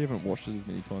 but you probably haven't watched it as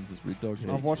many times as Red Dog has.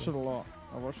 I've watched it a lot.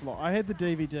 I had the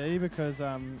DVD because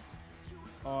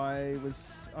I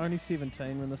was only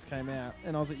 17 when this came out,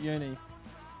 and I was at uni,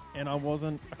 and I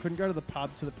couldn't go to the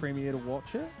pub to the premiere to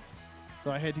watch it,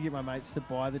 so I had to get my mates to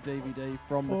buy the DVD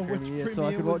from the which premiere so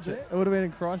I premiere could was watch it. that? It would have been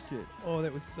in Christchurch. Oh,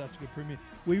 that was such a good premiere.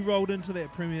 We rolled into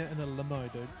that premiere in a limo,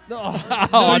 dude.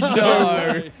 Oh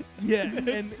no! Yeah,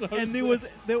 and So there was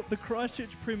the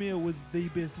Christchurch premiere was the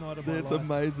best night of my That's life.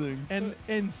 amazing.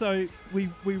 And so we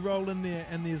roll in there,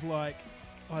 and there's like,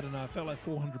 I don't know, it felt like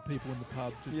 400 people in the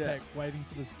pub just packed, waiting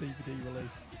for this DVD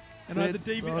release. And I had the That's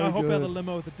DVD. so I hop out of the good.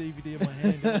 limo with the DVD in my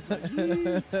hand. And I was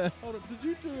like, yeah. Hold on, did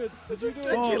you do it? That's Did you do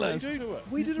ridiculous. It? Did you do it?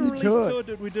 We did a You release do it. tour,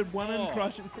 dude. We did one in Oh.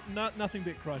 Christchurch. Nothing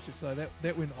but Christchurch, so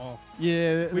that went off.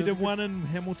 Yeah, We did one in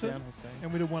Hamilton, downhill scene.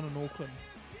 and we did one in Auckland.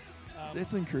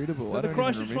 That's incredible. But I the don't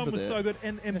Christchurch even remember one was that. so good.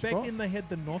 And That's back right. then they had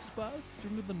the NOS bars. Do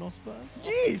you remember the NOS bars?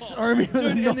 Yes, I remember.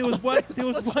 Dude, the and there was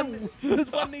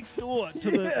Knots. one next door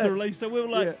to the release. So we were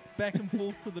like back and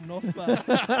forth to the NOS bar.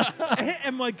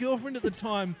 And my girlfriend at the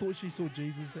time thought she saw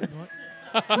Jesus that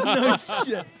night. No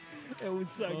shit. It was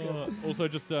so good. Also,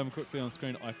 just quickly on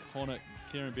screen, iconic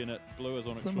Kieran Bennett, blue as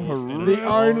on Some its shorts.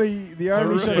 horrific- The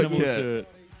only Horrific shot. kit.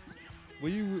 Were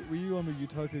you on the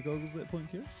Utopia goggles at that point,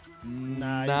 Kieran?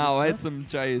 Nah, No, you I had just- some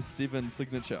JS7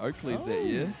 signature Oakleys that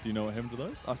year. Do you know what happened to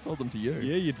those? I sold them to you.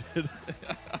 Yeah, you did.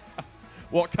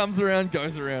 What comes around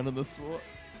goes around in this sport.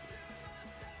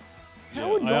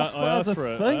 How are NOS I bars asked a for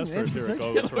a, thing? I asked for a That's pair of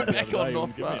goggles from the Back other on day.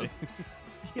 NOS Give me bars.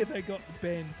 Yeah, they got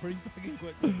banned pretty fucking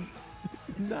quick. It's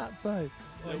nuts, eh?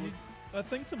 I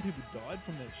think some people died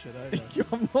from that shit,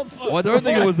 I'm not so Oh, I don't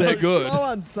think it was that good. So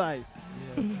unsafe.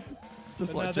 Yeah. It's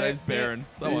just But like no, James that- Barron.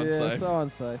 So yeah, unsafe. so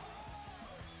unsafe.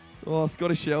 Oh,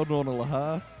 Scotty Sheldon on a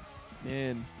Laha.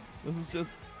 Man, this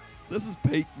is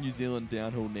peak New Zealand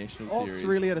downhill national Ox series.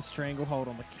 really had a stranglehold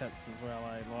on the kits as well,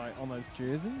 eh? Like on those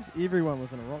jerseys. Everyone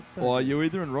was in a rock star. Oh, you're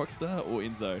either in Rockstar or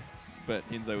Enzo. But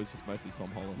Enzo was just mostly Tom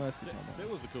Holland. Mostly Tom That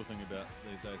Holland. was the cool thing about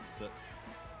these days is that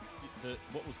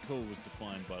what was cool was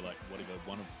defined by like whatever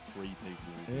one of three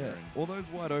people Yeah. wearing. All those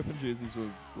wide open jerseys were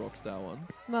Rockstar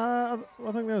ones. No,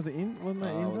 I think that was wasn't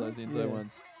that Oh, Enzo? those Enzo Yeah.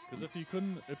 ones. Because if you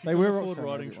couldn't They were afford Rockstar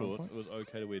riding maybe at one shorts, it was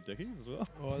okay to wear dickies as well.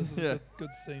 Oh, this is Yeah. a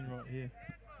good scene right here.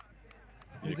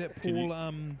 Yeah, Is that can you-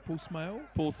 Paul Smale?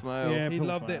 Paul Smale Yeah, He Paul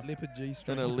loved Smale. that leopard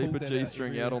G-string. and a He pulled leopard that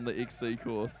G-string out everywhere. on the XC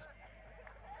course.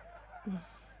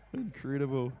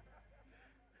 Incredible.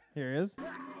 Here he is.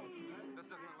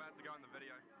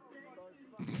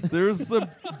 There is some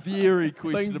very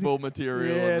questionable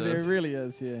material Yeah, in this. there really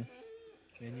is. Yeah.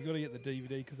 Man, you got to get the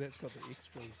DVD because that's got the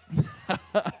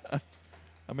extras.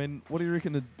 I mean, what do you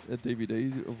reckon a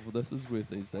DVD of this is worth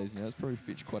these days? You know, it's probably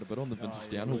fetched quite a bit on the Vintage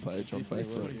yeah, Downhill it would. page on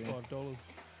Definitely Facebook. would. $25.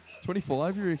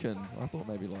 25, you reckon? I thought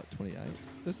maybe like 28.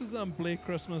 This is Blair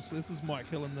Christmas. This is Mike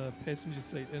Hill in the passenger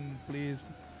seat in Blair's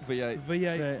V8.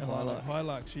 V8 Hilux.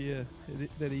 Hilux. Yeah,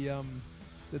 that he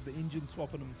did the engine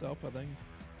swapping himself, I think.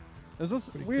 Is this?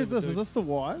 Pretty Where's clever this? Is dude. this the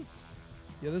Wires?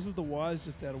 Yeah, this is the Wires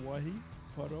just out of Waihi,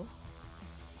 Pairo.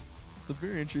 It's a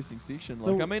very interesting section.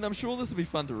 Like, The- I mean, I'm sure this would be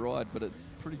fun to ride, but it's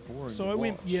pretty boring So to I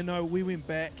went. watch. Yeah, no, we went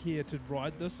back here to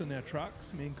ride this in our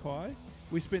trucks, me and Kai.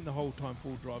 We spent the whole time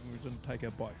full driving. We didn't take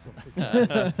our bikes off.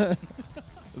 The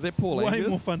Is that Paul Way Angus?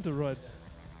 more fun to ride.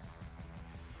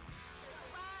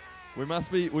 We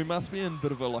must be in a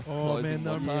bit of a like Oh, closing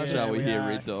man, no, montage, yeah, are we we here, are.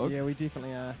 Red Dog? Yeah, we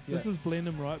definitely are. Yeah. This is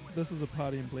Blenheim, right? This is a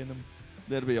party in Blenheim.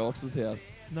 That'd be Ox's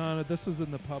house. No, this is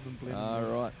in the pub in Blenheim. Ah,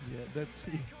 right. Yeah, that's. I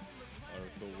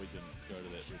recall we didn't go to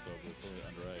that Red Dog. We were probably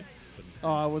underage. Couldn't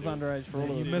Oh, I was do it. underage for all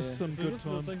Yeah, of you this. missed yeah. some See, good this is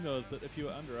times. the thing though, is that if you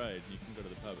were underage, you can go to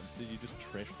the pub. Instead, you just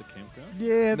trash the campground.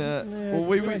 Yeah. Nah, yeah, well,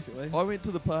 we basically. I went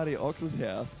to the party at Ox's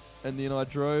house, and then I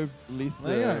drove There you Leicester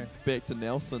go. back to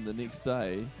Nelson the next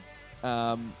day,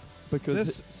 because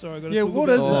This, sorry, I got to Yeah, talk what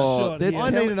about is this this? shot that's here. I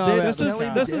need to know about This this is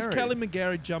car. this is McGarry. Kelly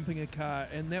McGarry jumping a car,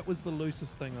 and that was the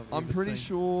loosest thing I've I'm ever pretty seen.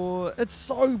 sure It's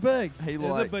so big. he It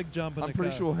was a like. big jump in I'm a pretty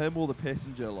car. sure him or the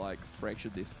passenger like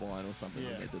fractured their spine or something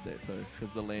Yeah. when they did that too,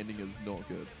 because the landing is not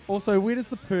good. Also, where does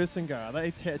the person go? Are they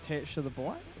attached to the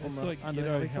bikes? It's on the, like under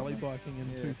ghetto the heli helicopter? biking in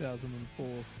Yeah.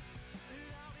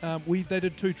 2004. They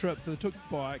did 2 trips. So they took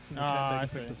bikes and they came Ah, back I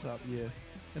and picked see. us up. Yeah,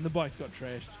 and the bikes got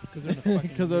trashed because they're in a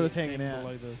fucking 'Cause they were just tank hanging out.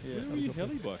 below the Yeah. Where were you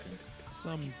heli biking?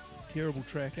 some terrible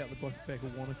track out the back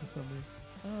of Wanaka somewhere.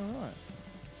 Oh, right.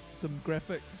 Some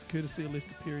graphics courtesy of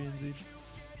Lester Perry and Z.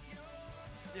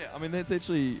 Yeah, I mean, that's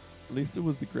actually... Lester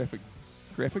was the graphic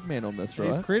man on this, right?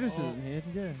 He's credited in here,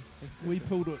 yeah. We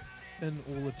pulled it in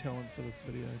all the talent for this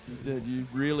video. You did. You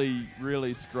really,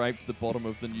 really scraped the bottom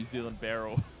of the New Zealand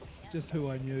barrel. Just who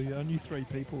I knew. I knew 3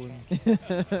 people, and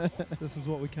this is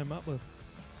what we came up with.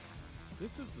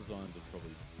 Lester's designs are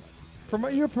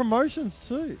probably... Your promotions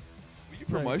too. Were you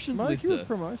promotions, Mike, Lester? he was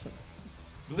promotions.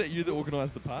 Was that you that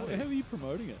organised the party? How are you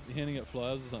promoting it? You're handing out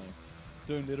flyers or something?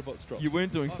 Doing letterbox drops? You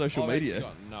weren't doing social media. I've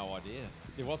actually got no idea.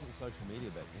 There wasn't social media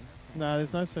back then. No,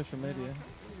 there's no social media. Did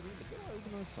I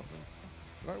organise something?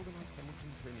 Did I organise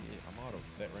Hamilton Premiere? I might have.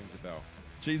 That rings a bell.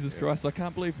 Jesus Christ, I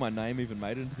can't believe my name even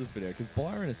made it into this video because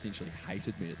Byron essentially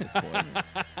hated me at this point.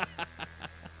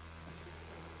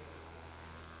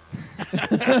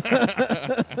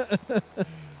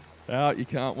 Out, you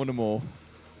can't win them all.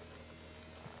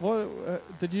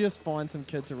 What did you just find some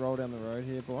kids who roll down the road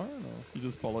here, Byron? Or? You're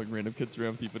just following random kids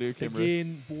around with your video camera.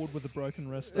 Again, bored with a broken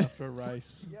wrist after a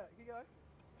race.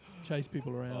 Chase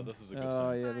people around. Oh, this is a good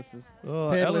Oh scene. yeah, this is Oh,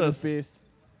 Paddling Alice. is best.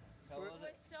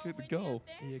 Get the goal.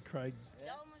 Yeah, Craig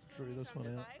drew this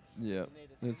one out. Yeah,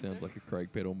 that sounds like a Craig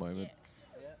Peddle moment.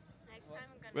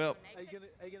 Well,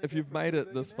 if you've made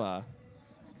it this far,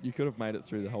 you could have made it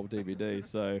through the whole DVD,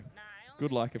 so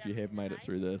good luck if you have made it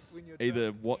through this.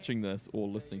 Either watching this or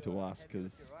listening to us,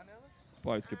 because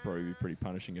both could probably be pretty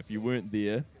punishing. If you weren't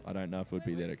there, I don't know if it would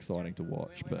be that exciting to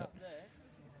watch, but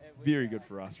very good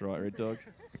for us, right, Red Dog?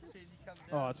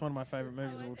 Oh, it's one of my favourite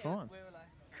movies of all time.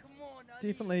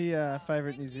 Definitely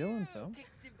favourite New Zealand film.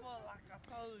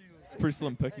 It's pretty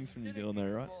slim pickings from New Zealand though,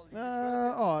 right?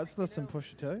 It's this and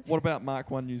Pusha too. What about Mark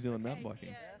 1 New Zealand mountain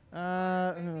biking?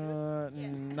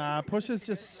 Nah, Pusha's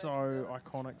just so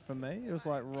iconic for me. It was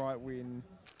like right when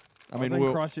I was mean,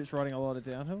 in Christchurch riding a lot of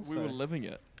downhill. We were living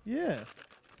it. Yeah.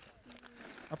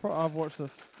 I've watched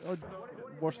this. I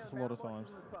watched this a lot of times.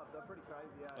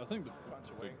 I think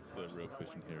the real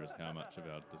question here is how much of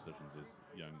our decisions as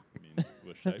young men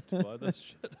were shaped by this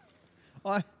shit.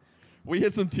 We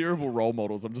had some terrible role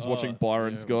models. I'm just watching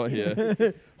Byron Scott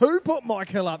here. Who put Mike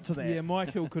Hill up to that? Yeah,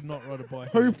 Mike Hill could not ride a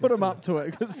bike. Who put him up to it?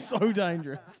 Because it's so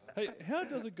dangerous. Hey, how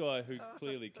does a guy who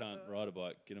clearly can't ride a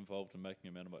bike get involved in making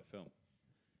a mountain bike film?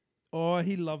 Oh,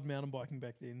 he loved mountain biking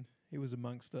back then. He was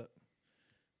amongst it.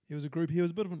 He was a group. He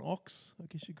was a bit of an ox, I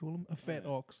guess you call him. A fat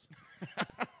ox.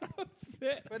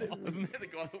 Isn't that the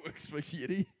guy that works for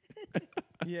Yeti?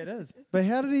 Yeah, it is. But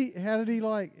how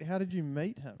did you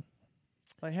meet him?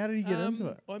 Like, how did he get into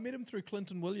it? I met him through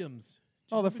Clinton Williams.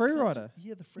 Oh, the free rider?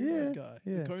 Yeah, the free ride guy.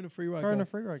 Yeah. The Kona free ride Kona guy.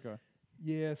 free ride guy.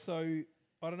 Yeah, so,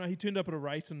 I don't know, he turned up at a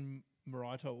race in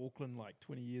Maraito, Auckland, like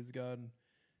 20 years ago,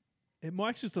 and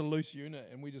Mike's just a loose unit,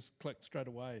 and we just clicked straight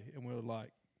away, and we were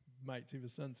like mates ever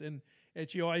since. And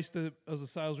actually, I was a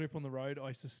sales rep on the road, I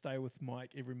used to stay with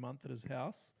Mike every month at his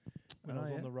house when I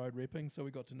was on the road repping, so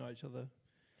we got to know each other. And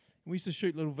we used to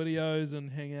shoot little videos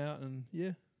and hang out, and yeah,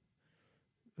 it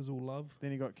was all love.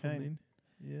 Then he got keen.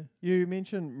 Yeah. You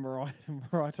mentioned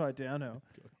Maraito downhill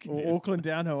or Auckland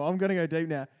downhill. I'm going to go deep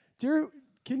now.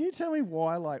 Can you tell me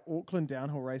why like Auckland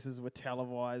downhill races were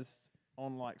televised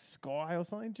on like Sky or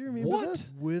something? Do you remember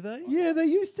this? Were they? Yeah, they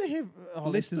used to have.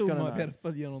 Leicester might be able to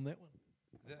fill you in on that one.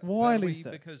 Why Leicester?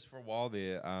 Because for a while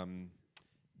there,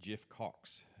 Jeff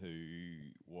Cox, who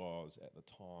was at the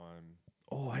time...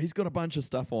 Oh, he's got a bunch of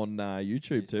stuff on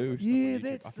YouTube too.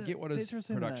 Yeah, I forget what his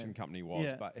production company was,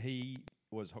 Yeah. but he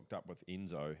was hooked up with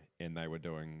Enzo, and they were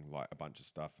doing like a bunch of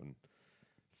stuff and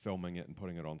filming it and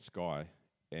putting it on Sky.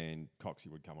 And Coxie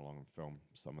would come along and film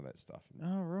some of that stuff.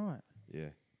 Oh, right. Yeah.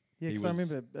 Yeah, He because I was-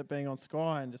 remember it being on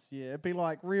Sky and just, it'd be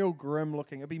like real grim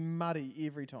looking. It'd be muddy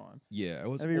every time. Yeah, it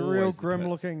was. It'd be always real the grim pits.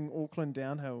 looking Auckland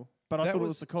downhill. But I That thought it was-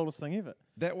 was the coolest thing ever.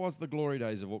 That was the glory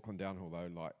days of Auckland downhill, though.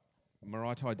 Like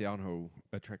Maraetai downhill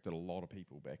attracted a lot of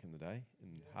people back in the day,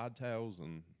 and hardtails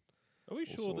and. Are we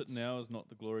all sure sorts. that now is not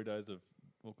the glory days of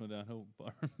Auckland downhill,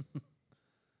 Byron?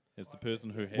 As the person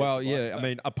who has. Well, the yeah, bike I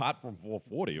mean, apart from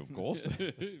 440, of course.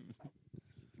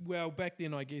 Well, back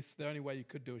then, I guess the only way you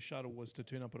could do a shuttle was to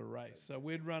turn up at a race. So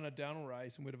we'd run a downhill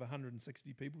race and we'd have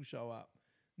 160 people show up.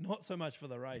 Not so much for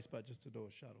the race, but just to do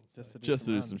a shuttle. So Just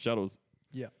to do some shuttles.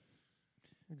 yeah.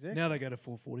 Exactly. Now they go to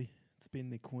 440.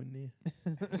 Spend their coin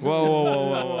there.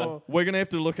 Whoa. We're gonna have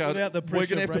to look out. Without the We're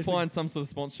pressure gonna of have to racing. find some sort of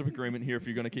sponsorship agreement here if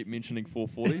you're gonna keep mentioning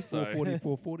 440. So 440,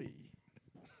 440.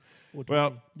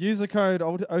 well, Use the code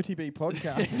OTB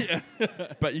podcast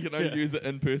but you can only use it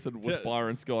in person with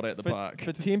Byron Scott at the park.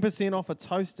 for 10% off a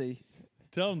toasty.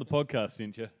 Tell them the podcast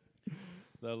sent you.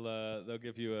 They'll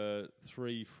give you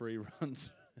 3 free runs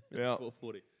Yeah.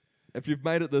 440. If you've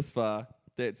made it this far,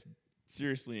 that's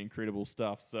seriously incredible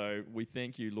stuff. So we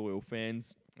thank you, loyal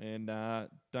fans, and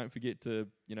don't forget to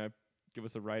give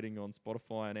us a rating on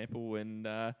Spotify and Apple, and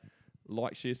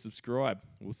like, share, subscribe.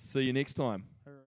 We'll see you next time.